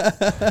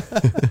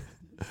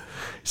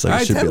 It's like, all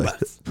right, should be $10. like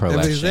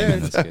Prolapse shaman.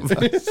 That's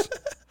good.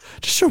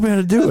 just show me how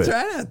to do it.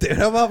 Try it, dude.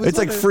 It's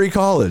like free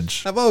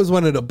college. I've always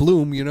wanted to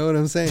bloom. You know what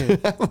I'm saying?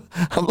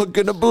 I'm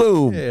looking to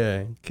bloom.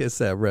 Yeah, kiss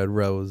that red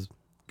rose.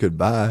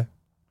 Goodbye.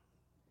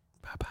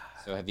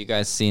 So have you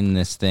guys seen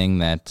this thing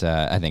that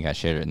I think I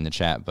shared it in the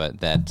chat, but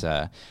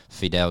that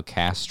Fidel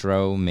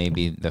Castro may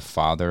be the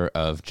father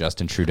of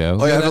Justin Trudeau?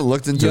 Oh, yeah, I haven't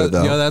looked into it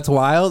though. You know, that's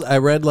wild. I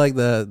read like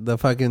the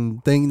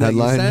fucking thing that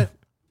Headline? you sent.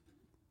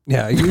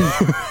 Yeah,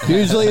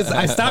 usually it's,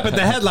 I stop at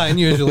the headline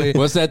usually.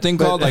 What's that thing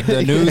called? Like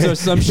the news or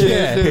some shit?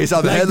 Yeah. He saw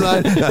the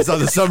headline. I saw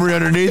the summary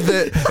underneath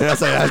it, and I was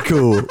like, "That's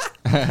cool."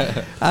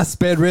 I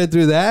sped read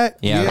through that.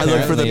 Yeah, I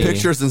looked for the apparently-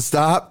 pictures and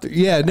stopped.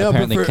 Yeah, no,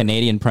 Apparently, but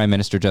Canadian Prime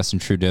Minister Justin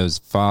Trudeau's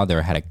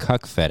father had a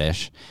cuck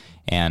fetish,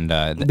 and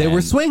they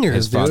were swingers.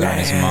 His father dude. and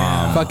his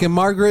mom fucking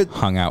Margaret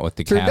hung out with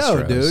the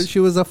Trudeau, Castros. dude. She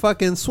was a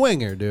fucking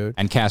swinger, dude.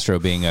 And Castro,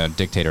 being a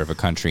dictator of a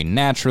country,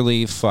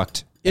 naturally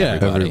fucked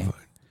everybody.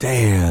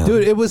 Damn,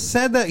 Dude, it was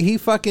said that he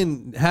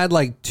fucking had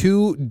like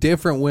 2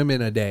 different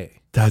women a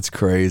day. that's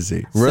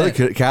crazy. Really,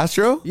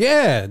 Castro?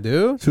 Yeah,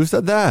 dude. Who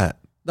said that?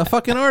 The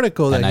fucking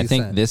article that And I he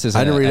think sent. this is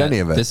I didn't read any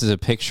of it. This is a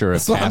picture of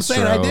That's what I'm Castro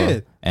saying, I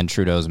did. and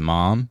Trudeau's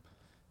mom.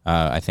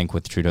 I think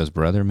with Trudeau's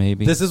brother,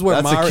 maybe. This is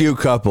where That's a cute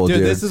couple,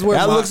 dude. This is where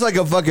that looks like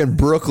a fucking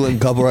Brooklyn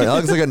couple right now.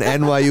 That looks like an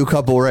NYU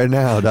couple right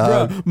now,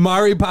 dog. Bro,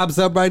 Mari pops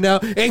up right now.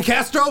 And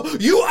Castro,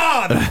 you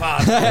are the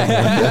father.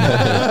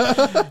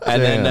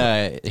 And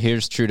then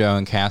here's Trudeau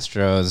and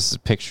Castro's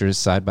pictures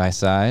side by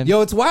side.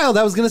 Yo, it's wild.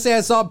 I was gonna say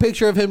I saw a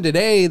picture of him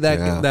today. That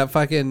Yeah. that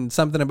fucking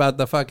something about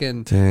the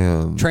fucking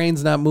Damn.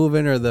 trains not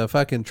moving or the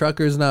fucking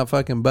truckers not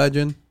fucking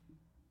budging.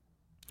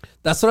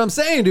 That's what I'm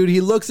saying, dude. He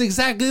looks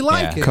exactly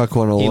like him. Cuck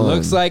 101. He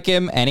looks like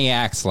him and he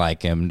acts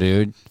like him,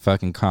 dude.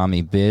 Fucking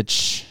commie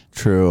bitch.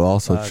 True.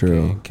 Also Fucking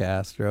true.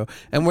 Castro.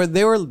 And where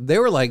they were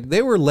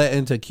let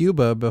into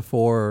Cuba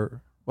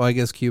before. Well, I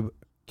guess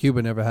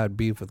Cuba never had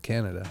beef with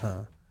Canada,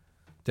 huh?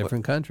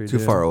 Different country. Too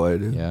dude. far away,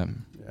 dude. Yeah.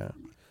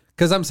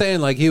 Because I'm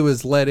saying like he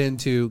was let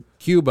into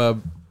Cuba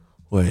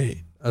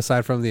Wait.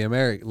 aside from the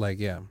American. Like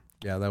yeah,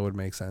 that would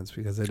make sense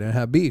because they didn't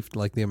have beef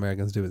like the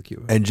Americans do with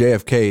Cuba. And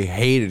JFK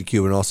hated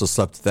Cuba and also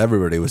slept with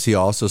everybody. Was he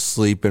also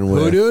sleeping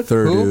with dude?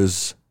 third Who?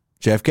 who's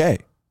JFK?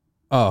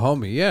 Oh,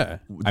 homie, yeah,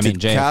 I mean,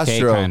 Did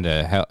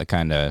JFK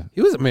kind of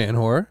he was a man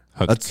whore.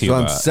 hooked That's Cuba.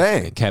 what I'm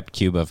saying. Kept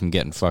Cuba from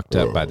getting fucked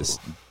up by the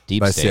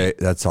deep By state.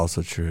 that's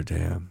also true.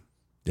 Damn.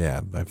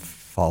 Yeah, by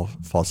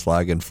false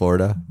flag in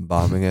Florida,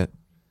 bombing it.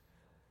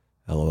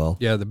 LOL.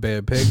 Yeah, the Bay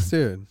of Pigs,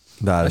 dude.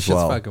 That as shit's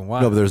well. fucking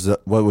wild. No, but there's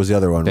what was the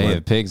other one? Bay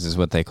of Pigs is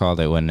what they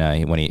called it when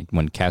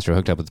Castro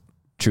hooked up with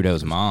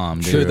Trudeau's mom.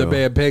 Dude. True, the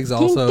Bay of Pigs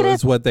also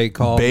is what they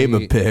call Babe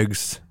me. of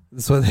Pigs.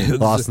 That's what they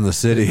Lost in the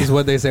city. This is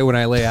what they say when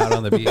I lay out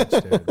on the beach,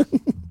 dude.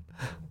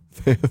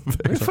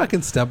 I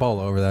fucking step all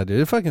over that, dude.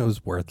 It fucking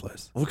was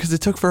worthless. Well, because it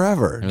took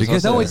forever. It was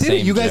Because also No, it the didn't.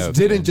 same You guys joke,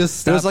 didn't dude. just it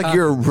stop. was like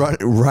you're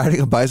riding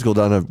a bicycle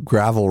down a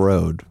gravel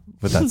road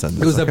with that sentence.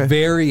 It was okay? a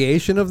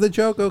variation of the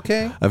joke,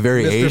 okay? A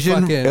very Mr.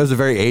 Asian. fucking- It was a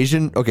very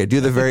Asian. Okay, do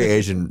the very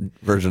Asian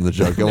version of the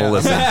joke, and we'll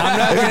listen.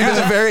 If you do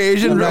the very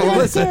Asian, we'll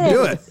listen.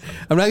 Do it.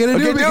 I'm not gonna do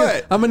Okay, it do because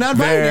it. I'm a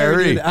non-binary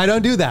Very. dude. I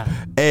don't do that.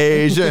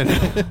 Asian.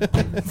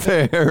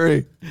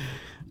 Very.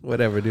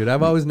 Whatever, dude.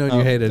 I've always known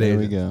you hated There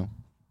Asians. we go.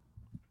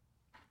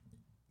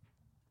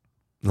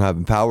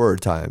 Having power or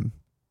time?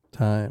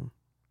 Time.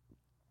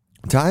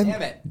 Time.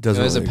 Damn it.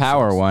 Doesn't It was a really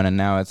power exist. one, and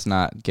now it's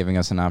not giving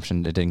us an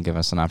option. It didn't give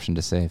us an option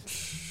to save.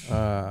 It's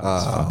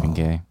fucking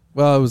gay.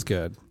 Well, it was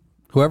good.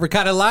 Whoever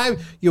caught it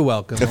live, you're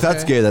welcome. If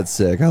that's okay? gay, that's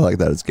sick. I like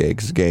that it's gay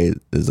because gay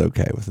is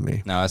okay with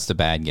me. No, that's the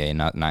bad gay.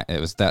 Not it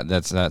was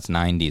that's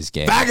 90s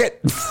gay.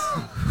 Faggot.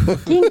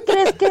 ¿Quién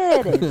crees que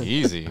eres?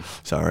 Easy.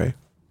 Sorry.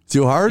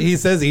 Too hard. He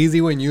says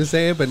easy when you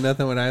say it, but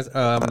nothing when I'm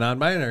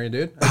non-binary,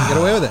 dude. I can get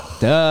away with it.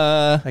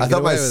 Duh. I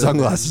thought my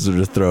sunglasses would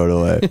just throw it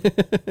away.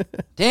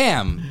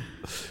 Damn.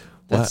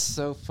 That's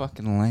so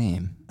fucking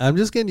lame. I'm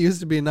just getting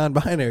used to being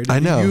non-binary. I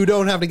know. You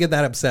don't have to get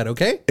that upset,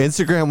 okay?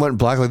 Instagram went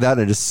black like that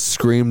and it just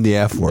screamed the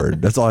F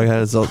word. That's all I had.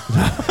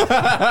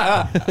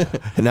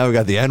 And now we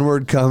got the N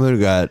word coming. We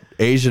got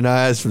Asian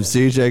eyes from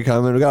CJ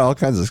coming. We got all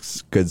kinds of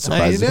good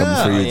surprises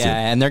coming for you too.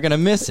 Yeah, and they're gonna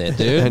miss it,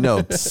 dude. I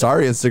know.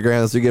 Sorry,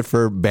 Instagram. That's what we get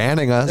for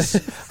banning us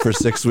for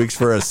 6 weeks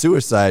for a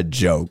suicide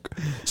joke,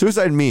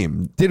 suicide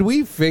meme. Did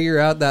we figure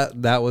out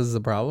that was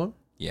the problem?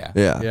 Yeah.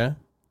 Yeah.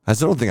 I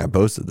still don't think I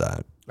posted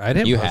that. I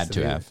didn't. You post had it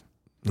to either. have.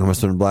 I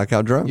must have been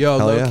blackout drunk. Yo,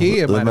 Hell low yeah. key,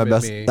 it Live might my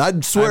have been me. I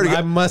swear to God,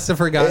 I must have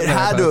forgotten. it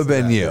had to have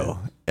been you.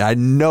 I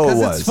know it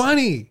was. It's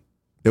funny.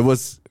 It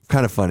was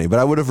kind of funny, but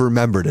I would have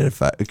remembered it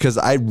because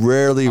I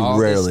rarely.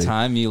 This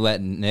time you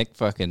let Nick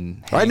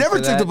fucking. I never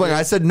took the blame.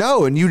 I said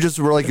no, and you just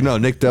were like, "No,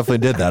 Nick definitely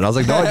did that." I was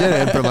like, "No, I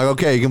didn't." But I'm like,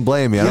 "Okay, you can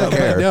blame me. I don't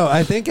care." No,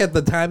 I think at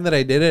the time that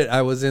I did it,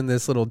 I was in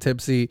this little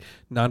tipsy,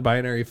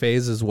 non-binary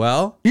phase as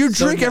well. You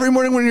drink every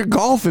morning when you're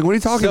golfing. What are you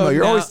talking about?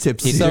 You're always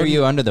tipsy. He threw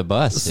you under the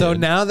bus. So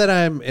dude. now that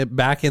I'm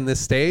back in this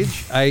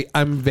stage,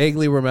 I'm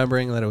vaguely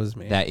remembering that it was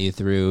me. That you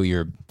threw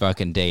your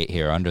fucking date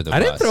here under the bus.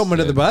 I didn't throw him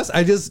under the bus.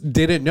 I just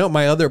didn't know.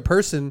 My other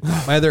person,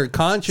 my other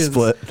conscience,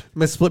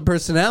 my split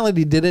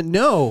personality didn't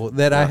know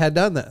that I had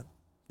done that.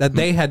 That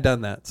they had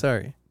done that.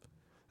 Sorry.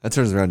 That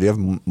turns around. Do you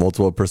have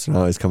multiple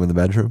personalities come in the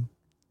bedroom?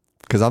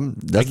 Because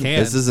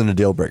this isn't a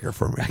deal breaker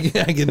for me.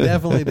 I can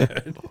definitely do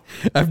it.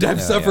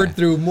 I've suffered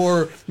through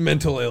more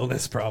mental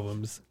illness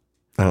problems.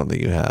 I don't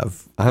think you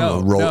have.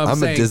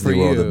 I'm a Disney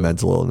World of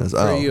mental illness.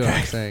 For you,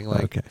 I'm saying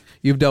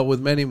you've dealt with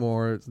many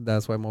more.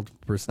 That's why multiple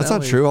personalities. That's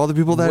not true. All the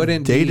people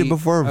that dated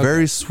before are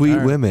very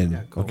sweet women.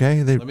 Yeah, cool.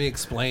 Okay, let me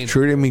explain.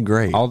 Treated me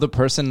great. All the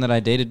person that I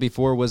dated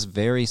before was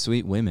very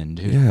sweet women,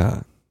 dude.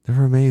 Yeah, they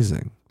were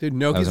amazing. Dude,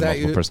 Noki's at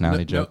you.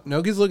 Personality joke.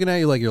 Noki's looking at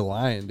you like you're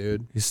lying,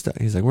 dude. He's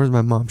like, "Where's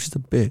my mom? She's a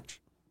bitch."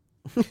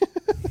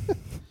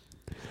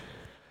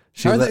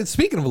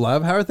 Speaking of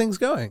love, how are things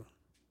going?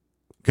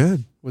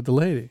 Good. With the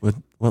lady.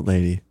 With what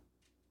lady?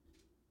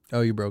 Oh,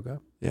 you broke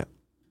up? Yeah.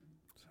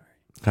 Sorry.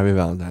 Happy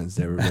Valentine's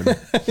Day, everybody.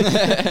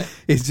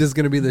 He's just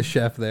going to be the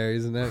chef there,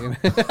 isn't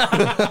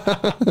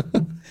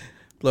it?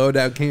 Blow it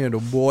out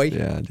candle, boy.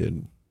 Yeah,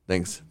 dude.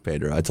 Thanks,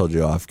 Pedro. I told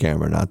you off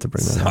camera not to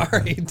bring that up.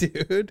 Sorry,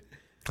 dude.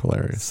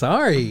 Hilarious.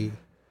 Sorry.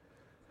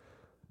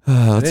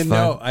 I didn't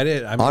know.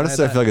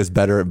 Honestly, I feel like it's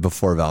better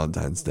before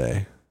Valentine's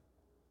Day.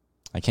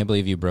 I can't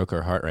believe you broke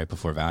her heart right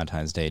before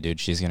Valentine's Day, dude.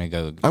 She's gonna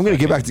go. I'm gonna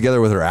get back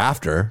together with her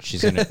after.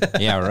 She's gonna.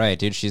 Yeah, right,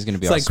 dude. She's gonna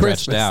be all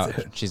stretched out.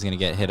 Dude. She's gonna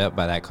get hit up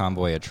by that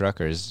convoy of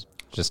truckers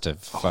just to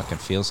fucking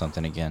feel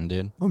something again,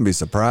 dude. I wouldn't be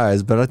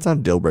surprised, but it's not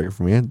a deal breaker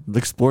for me.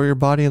 Explore your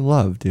body in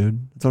love,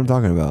 dude. That's what I'm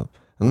talking about.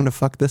 I'm gonna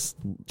fuck this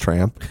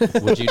tramp.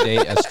 Would you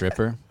date a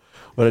stripper?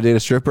 Would I date a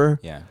stripper?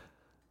 Yeah.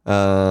 I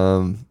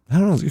don't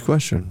know. It's a good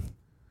question.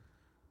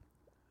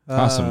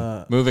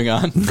 Awesome. Moving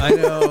on. I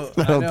know.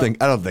 I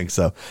don't think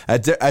so.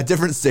 At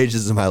different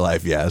stages of my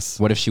life, yes.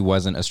 What if she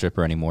wasn't a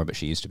stripper anymore, but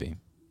she used to be?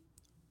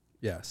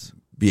 Yes.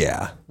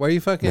 Yeah. Why are you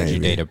fucking? Would you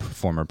date a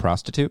former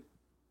prostitute?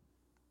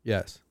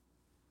 Yes.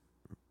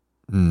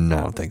 No,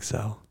 I don't think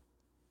so.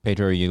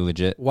 Pedro, are you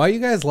legit? Why you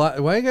guys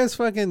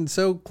fucking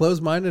so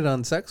close-minded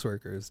on sex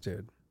workers,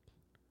 dude?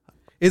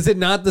 Is it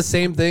not the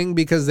same thing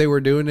because they were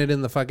doing it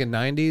in the fucking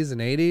 90s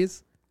and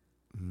 80s?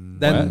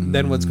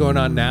 Then what's going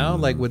on now,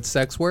 like with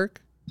sex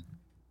work?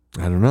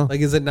 I don't know.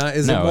 Like, is it not?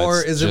 Is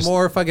it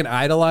more fucking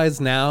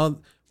idolized now?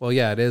 Well,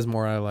 yeah, it is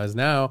more idolized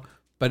now.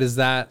 But is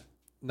that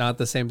not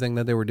the same thing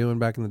that they were doing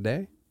back in the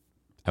day?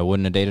 I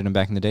wouldn't have dated him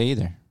back in the day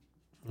either.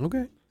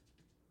 Okay.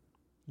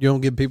 You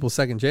don't give people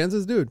second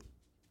chances, dude.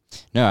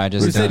 No, I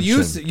just.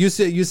 You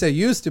said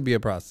used to be a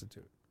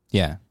prostitute.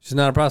 Yeah, she's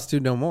not a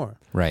prostitute no more.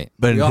 Right.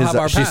 But we all have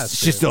our past.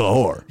 She's still a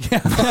whore.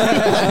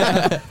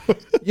 Yeah.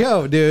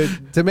 Yo,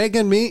 dude, to make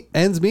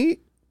ends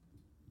meet.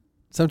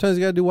 Sometimes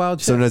you gotta do wild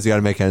shit. Sometimes you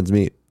gotta make ends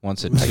meet.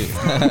 Once it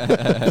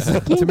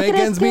two. To make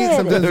ends meet,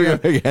 sometimes you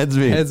gotta make ends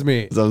meet. Ends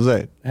meet. That's what I'm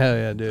saying. Hell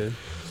yeah, dude.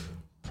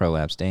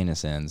 Prolapse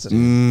anus ends.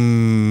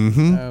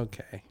 Mm-hmm.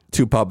 Okay.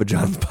 2 Papa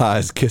John's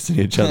pies kissing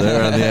each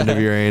other on the end of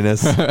your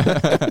anus. 2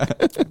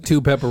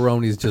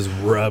 pepperonis just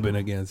rubbing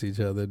against each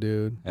other,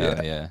 dude.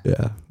 Yeah.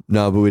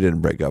 No, but we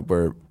didn't break up.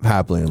 We're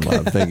happily in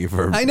love. Thank you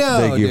for. I know.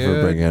 Thank you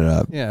for bringing it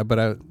up. Yeah,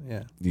 but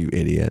You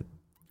idiot.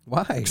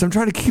 Why? Because I'm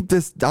trying to keep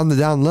this on the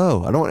down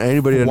low. I don't want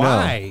anybody to know.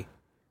 Why?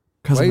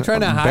 Because Why are you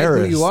trying to hide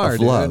who you are,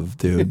 dude? Love,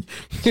 dude.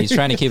 He's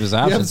trying to keep his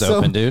options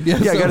open, dude. I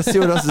got to see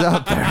what else is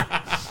out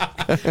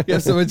there. You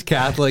have so much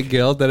Catholic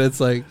guilt that it's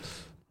like.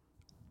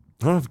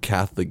 I don't have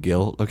Catholic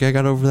guilt. Okay, I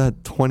got over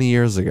that 20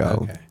 years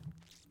ago. Okay.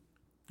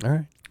 All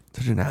right.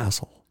 Such an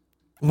asshole.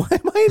 Why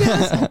am I an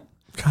asshole?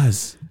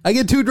 Because I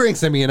get 2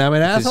 drinks in me and I'm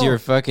an asshole. Because you're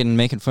fucking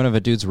making fun of a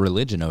dude's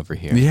religion over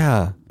here.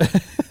 Yeah.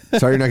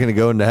 Sorry you're not going to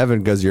go into heaven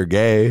because you're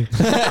gay.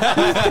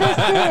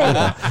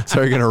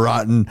 Sorry you're going to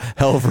rot in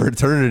hell for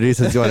eternity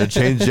since you want to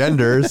change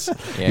genders.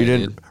 Yeah, you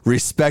didn't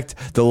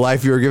respect the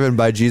life you were given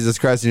by Jesus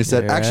Christ. And you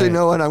said, actually,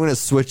 no one, I'm going to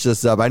switch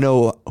this up. I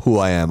know who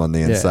I am on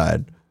the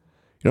inside.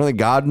 You don't think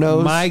God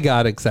knows? My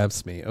God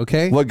accepts me,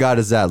 okay? What God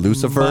is that?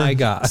 Lucifer? My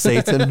God.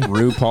 Satan?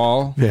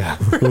 RuPaul? Yeah.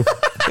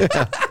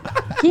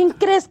 ¿Quién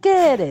crees que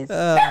eres?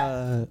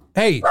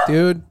 Hey,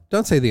 dude,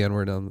 don't say the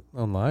N-word on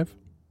live.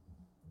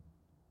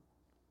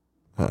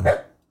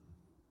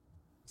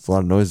 There's a lot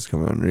of noises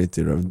coming underneath,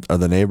 dude. Are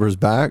the neighbors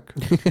back?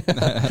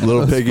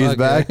 Little piggies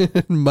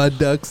back? Mud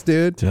ducks,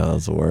 dude. Yeah,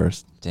 that's the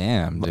worst.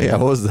 Damn, dude. Yeah,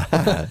 what was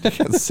that? You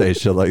can't say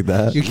shit like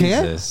that. You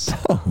can't? Jesus.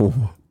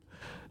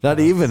 Not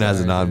even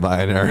as a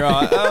non-binary. You're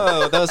all,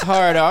 oh, those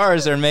hard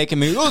R's are making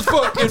me. Those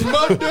fucking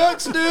mud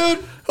ducks,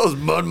 dude. Those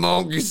mud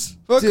monkeys.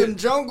 Fucking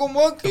jungle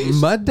monkeys.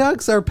 Mud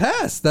ducks are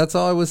pests. That's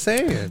all I was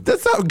saying.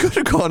 That's not good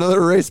to call another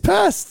race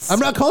pests. I'm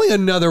not calling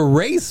another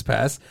race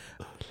pest.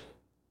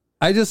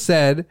 I just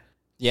said...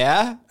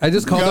 Yeah? I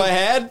just called Go them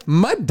ahead.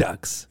 mud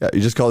ducks. Yeah,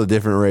 you just called a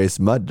different race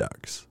mud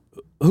ducks.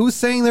 Who's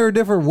saying they're a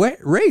different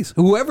race?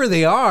 Whoever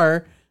they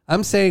are,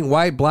 I'm saying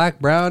white, black,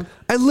 brown.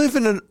 I live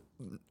in an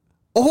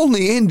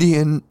only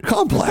Indian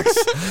complex.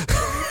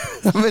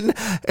 I'm in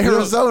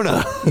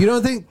Arizona. You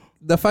don't think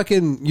the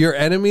fucking your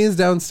enemies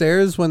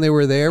downstairs when they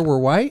were there were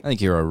white? I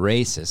think you're a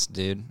racist,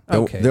 dude.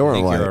 Okay. They I weren't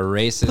think white. you're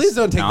a racist. Please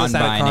don't take this out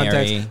of non-binary.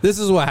 context. This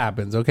is what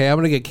happens, okay? I'm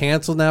going to get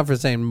canceled now for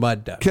saying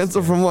mud ducks.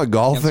 Cancel from what?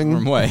 Golfing?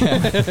 From what?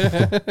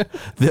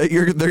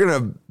 They're going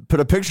to put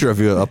a picture of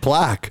you, a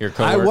plaque. Your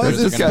I coworkers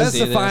wasn't are gonna see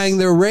specifying this.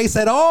 their race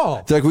at all.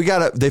 It's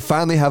like they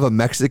finally have a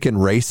Mexican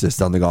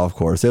racist on the golf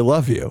course. They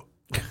love you.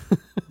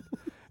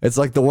 It's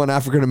like the one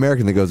African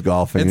American that goes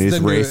golfing and It's he's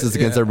the new- racist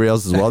against yeah. everybody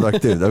else as well. They're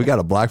like, dude, we got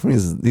a black one.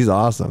 He's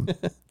awesome.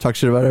 Talk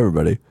shit about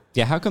everybody.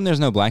 Yeah, how come there's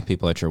no black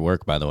people at your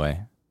work, by the way?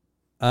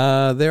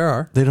 There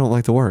are. They don't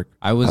like to work.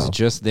 I was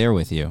just there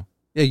with you.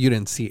 Yeah, you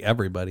didn't see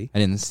everybody. I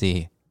didn't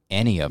see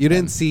any of You them.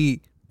 didn't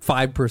see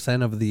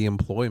 5% of the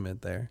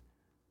employment there.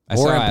 I or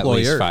saw at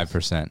least employers.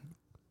 5%.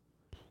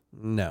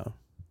 No.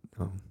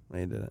 I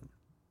didn't.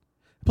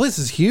 The place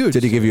is huge.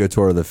 Did he give you a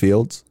tour of the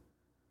fields?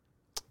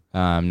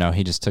 No,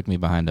 he just took me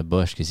behind a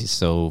bush because he's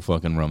so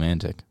fucking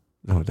romantic.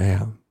 Oh,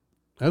 damn.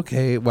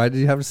 Okay, why did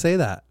you have to say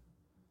that?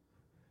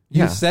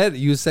 You Yeah. said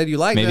you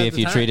liked it Maybe at if the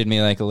you time. treated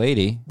me like a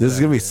lady. This is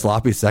going to be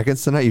sloppy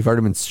seconds tonight. You've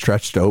already been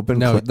stretched open.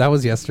 No, that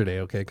was yesterday.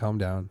 Okay, calm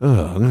down. Ugh,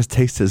 I'm going to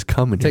taste his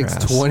cum in It your takes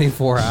ass.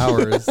 24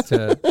 hours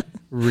to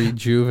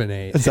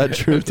rejuvenate. Is that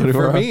true?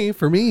 24 hours?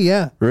 For me,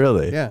 yeah.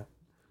 Really? Yeah.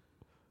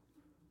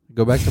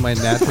 Go back to my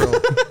natural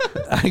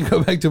I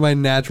go back to my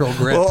natural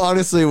grip. Well,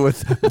 honestly,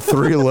 with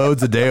 3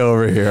 loads a day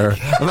over here,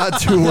 I'm not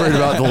too worried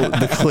about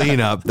the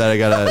cleanup that I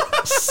got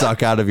to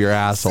suck out of your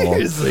asshole.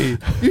 Seriously.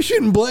 You're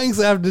shooting blanks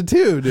after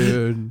 2,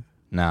 dude.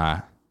 Nah.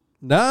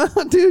 Nah,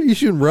 dude, you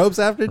shooting ropes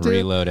after 2?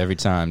 Reload every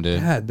time,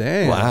 dude. God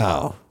damn.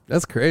 Wow.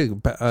 That's crazy.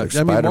 I mean,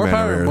 Spider-Man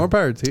over more here.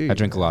 power to you. I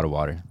drink a lot of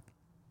water.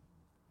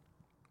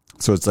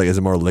 So it's like, is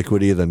it more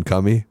liquidy than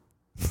cummy?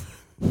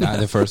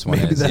 The first one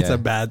Maybe is, that's yeah. a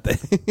bad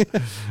thing.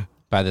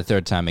 By the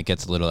third time, it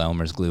gets a little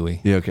Elmer's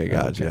gluey. Yeah, okay,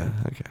 gotcha.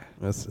 Okay.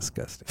 That's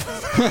disgusting.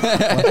 What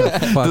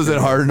the fuck Does it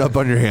is- harden up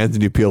on your hands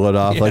and you peel it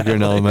off like you're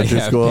in elementary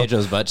Yeah, school?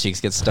 Pedro's butt cheeks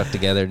get stuck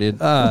together, dude.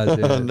 Ah,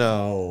 dude. Oh,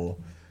 no.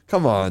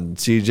 Come on,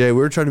 CJ. We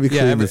were trying to be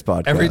clean in this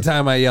podcast. Every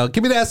time I yell,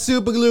 give me that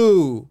super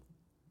glue.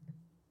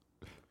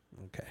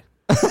 Okay.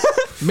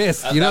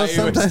 Miss. You know, you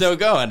were sometimes, still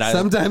going.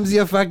 sometimes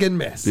you fucking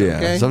miss. Yeah,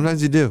 Okay.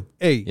 sometimes you do.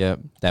 Hey. Yep,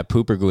 that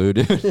pooper glue,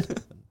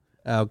 dude.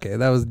 Okay.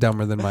 That was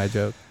dumber than my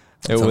joke.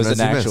 It was Sometimes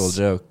an you actual miss.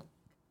 joke.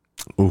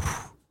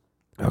 Oof.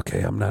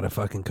 Okay. I'm not a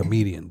fucking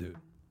comedian, dude.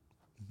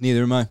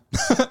 Neither am I.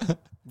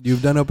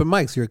 You've done open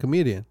mics. You're a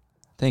comedian.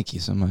 Thank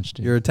you so much,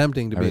 dude. You're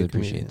attempting to I be really a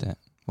comedian. appreciate that.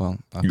 Well,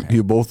 okay.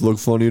 You both look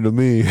funny to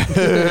me.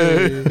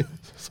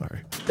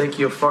 Sorry. Take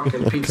your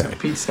fucking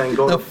pizza and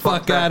go The the fuck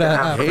fuck back outta to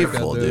Africa.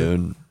 Hateful,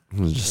 dude.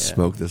 Let's just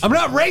smoke this. I'm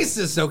not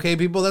racist, okay,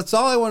 people? That's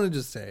all I wanted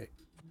to say.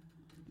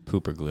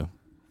 Pooper glue.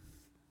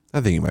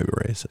 I think you might be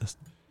racist.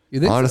 You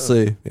think so?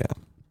 Honestly, yeah.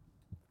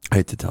 I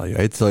hate to tell you.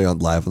 I hate to tell you on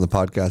live on the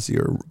podcast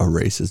you're a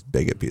racist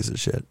bigot piece of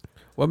shit.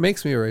 What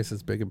makes me a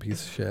racist, big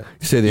piece of shit?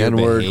 You say the Your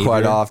N-word behavior?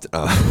 quite often.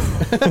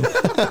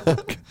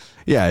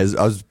 Yeah, I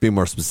was being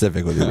more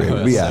specific with you.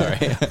 But yeah.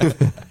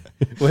 Sorry.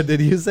 What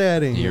did you say? I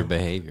didn't hear. Your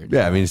behavior. dude.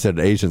 Yeah, I mean, you said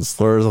Asian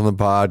slurs on the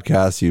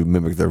podcast. You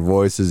mimic their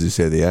voices. You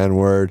say the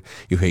N-word.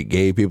 You hate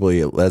gay people.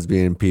 You hate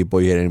lesbian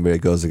people. You hate anybody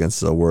that goes against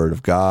the word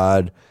of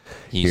God.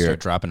 You start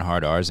dropping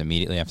hard R's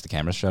immediately after the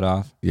cameras shut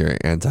off. You're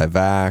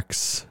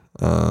anti-vax.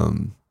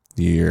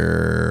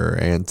 You're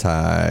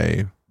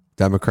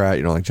anti-Democrat.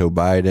 You don't like Joe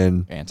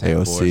Biden.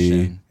 Anti-abortion.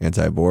 AOC.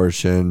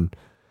 Anti-abortion.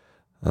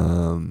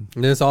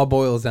 This all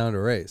boils down to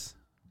race.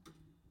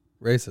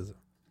 Racism.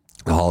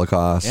 The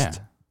Holocaust. Yeah.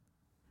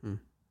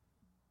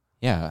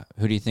 Yeah.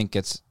 Who do you think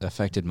gets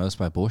affected most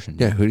by abortion?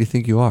 Yeah, who do you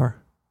think you are?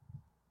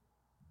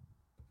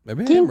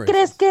 Maybe I am ¿Quién racist.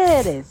 crees que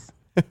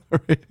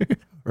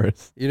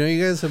eres? You know,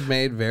 you guys have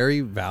made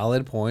very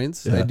valid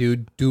points. Yeah. I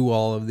do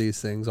all of these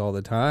things all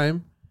the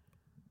time.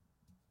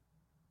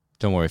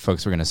 Don't worry,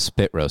 folks. We're going to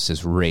spit roast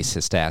his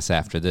racist ass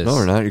after this. No,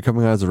 we're not. You're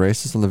coming out as a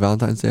racist on the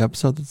Valentine's Day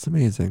episode? That's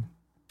amazing.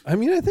 I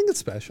mean, I think it's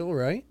special,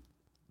 right?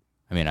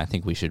 I mean, I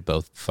think we should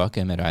both fuck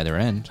him at either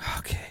end.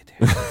 Okay,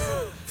 dude.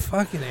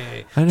 Fucking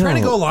A. I know. Trying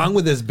to go along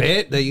with this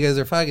bit that you guys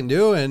are fucking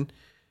doing.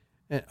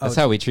 And, That's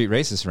how we treat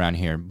racists around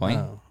here, boy.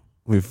 oh.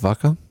 We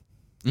fuck them?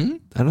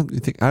 I don't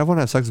think I want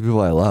to have sex with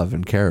people I love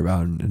and care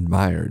about and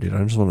admire, dude. I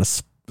don't just want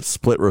to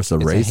split roast a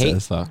racist. It's a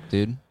hate fuck,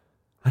 dude.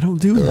 I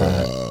don't do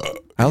that.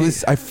 At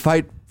least I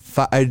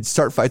I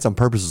start fights on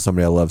purpose with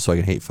somebody I love so I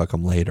can hate fuck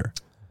them later.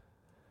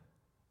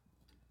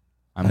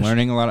 I'm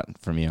learning a lot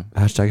from you.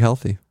 Hashtag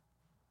healthy.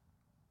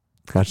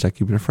 Hashtag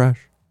keeping it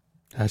fresh.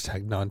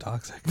 Hashtag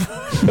non-toxic.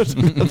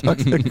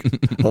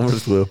 Non-toxic.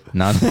 Almost blue.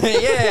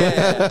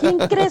 Yeah.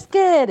 ¿Quién crees que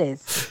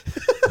eres?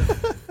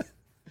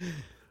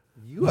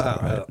 You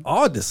are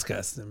all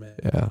disgusting, man.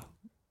 Yeah.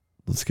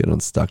 Let's get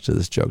unstuck to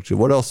this joke.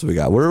 What else do we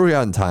got? Where are we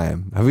on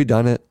time? Have we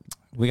done it?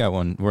 We got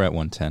one. We're at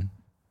 110.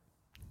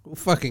 Who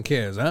fucking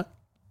cares, huh?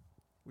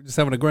 We're just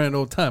having a grand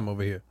old time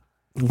over here.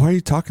 Why are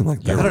you talking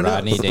like that? You're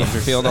Rodney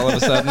Dangerfield all of a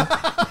sudden.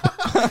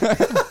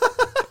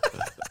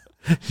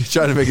 He's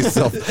trying to make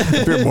himself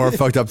appear more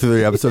fucked up through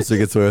the episode so he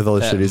gets away with all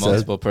the shit he says.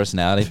 Multiple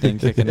personality thing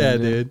kicking in. Yeah,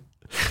 dude.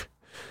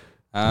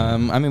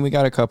 I mean, we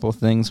got a couple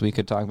things we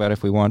could talk about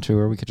if we want to,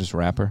 or we could just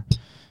wrap her.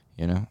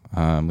 You know,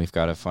 we've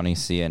got a funny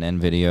CNN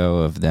video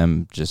of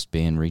them just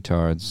being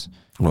retards.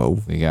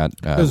 Whoa. We got.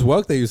 It was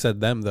woke that you said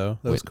them, though.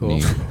 That was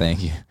cool.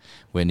 Thank you.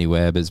 Whitney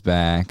Webb is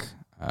back.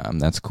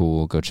 That's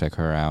cool. Go check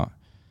her out.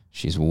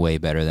 She's way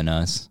better than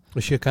us.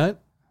 Was she a cunt?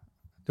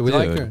 Do we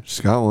like her? She's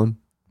got one.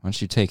 Why don't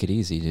you take it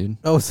easy, dude?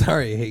 Oh,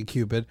 sorry. Hey,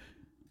 Cupid.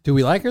 Do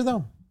we like her,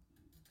 though?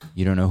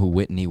 You don't know who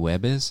Whitney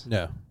Webb is?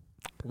 No.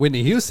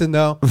 Whitney Houston,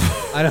 though.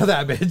 I know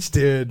that bitch,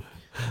 dude.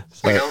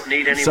 We don't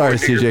need any Sorry,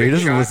 CJ. He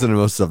doesn't listen to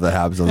most stuff that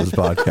happens on this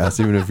podcast,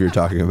 even if you're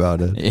talking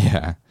about it.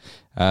 Yeah.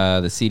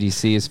 The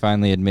CDC is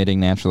finally admitting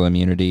natural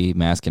immunity,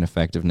 mask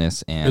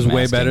ineffectiveness, and it was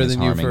way better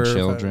than you for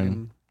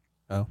children.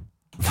 Oh.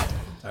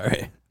 All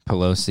right.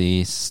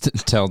 Pelosi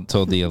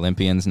told the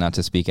Olympians not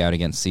to speak out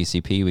against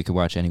CCP. We could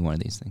watch any one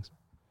of these things.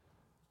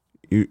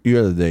 You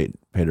have the date,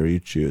 Pedro. You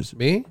choose.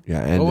 Me?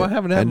 Yeah. Well, I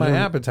haven't had my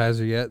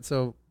appetizer yet,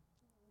 so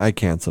I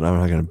canceled. I'm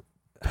not going to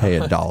pay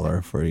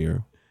 $1 for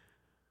you.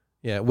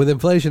 Yeah, with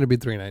inflation, it'd be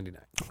 $3.99.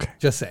 Okay.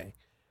 Just saying.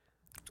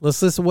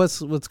 Let's listen. What's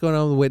going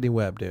on with Whitney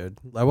Webb, dude?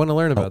 I want to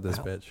learn about this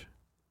bitch.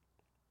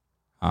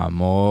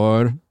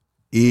 Amor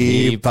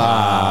y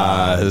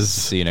paz.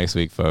 See you next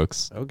week,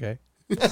 folks. Okay.